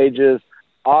of our pages,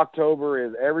 October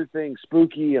is everything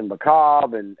spooky and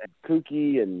macabre and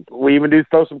kooky, and we even do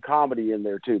throw some comedy in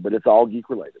there too, but it's all geek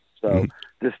related. So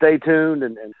just stay tuned,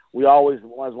 and we always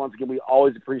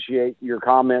appreciate your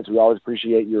comments. We always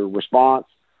appreciate your response.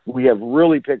 We have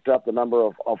really picked up the number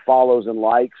of follows and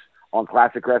likes on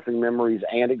Classic Wrestling Memories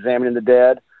and Examining the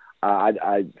Dead.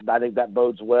 I think that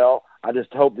bodes well. I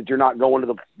just hope that you're not going to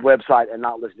the website and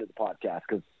not listening to the podcast,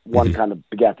 because one kind of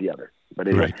begat the other. But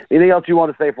anyway, anything else you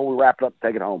want to say before we wrap it up?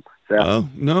 Take it home.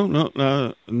 No,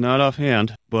 not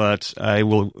offhand. But I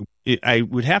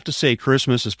would have to say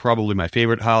Christmas is probably my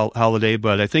favorite holiday,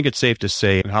 but I think it's safe to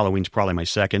say Halloween's probably my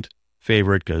second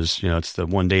favorite, because it's the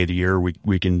one day of the year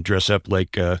we can dress up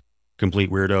like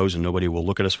complete weirdos and nobody will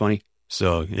look at us funny.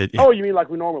 So you mean like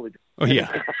we normally do? Oh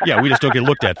yeah, we just don't get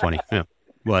looked at funny. Yeah.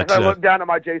 But I look down at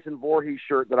my Jason Voorhees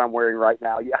shirt that I'm wearing right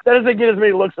now, that doesn't get as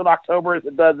many looks in October as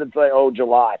it does in, say,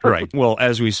 July. Right. Well,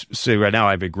 as we say right now,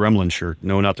 I have a Gremlin shirt.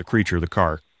 No, not the creature, the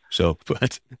car. So,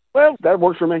 well, that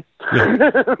works for me.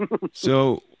 Yeah.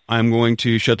 So I'm going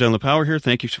to shut down the power here.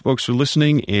 Thank you, folks, for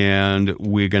listening, and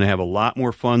we're going to have a lot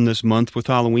more fun this month with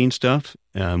Halloween stuff.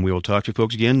 We will talk to you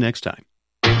folks again next time.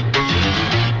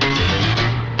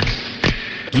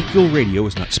 Geekville Radio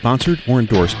is not sponsored or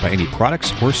endorsed by any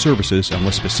products or services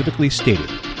unless specifically stated.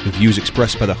 The views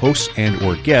expressed by the hosts and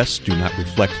or guests do not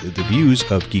reflect the views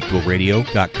of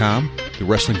GeekvilleRadio.com, the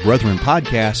Wrestling Brethren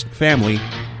podcast, family,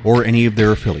 or any of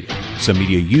their affiliates. Some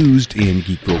media used in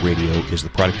Geekville Radio is the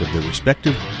product of their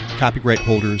respective copyright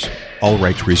holders, all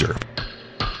rights reserved.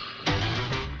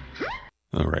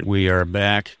 All right, we are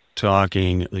back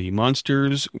talking the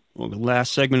Munsters, the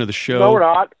last segment of the show. No, we're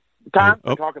not. Time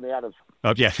for talking the Addams.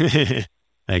 Oh, yeah.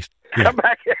 Thanks. Come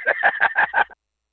back.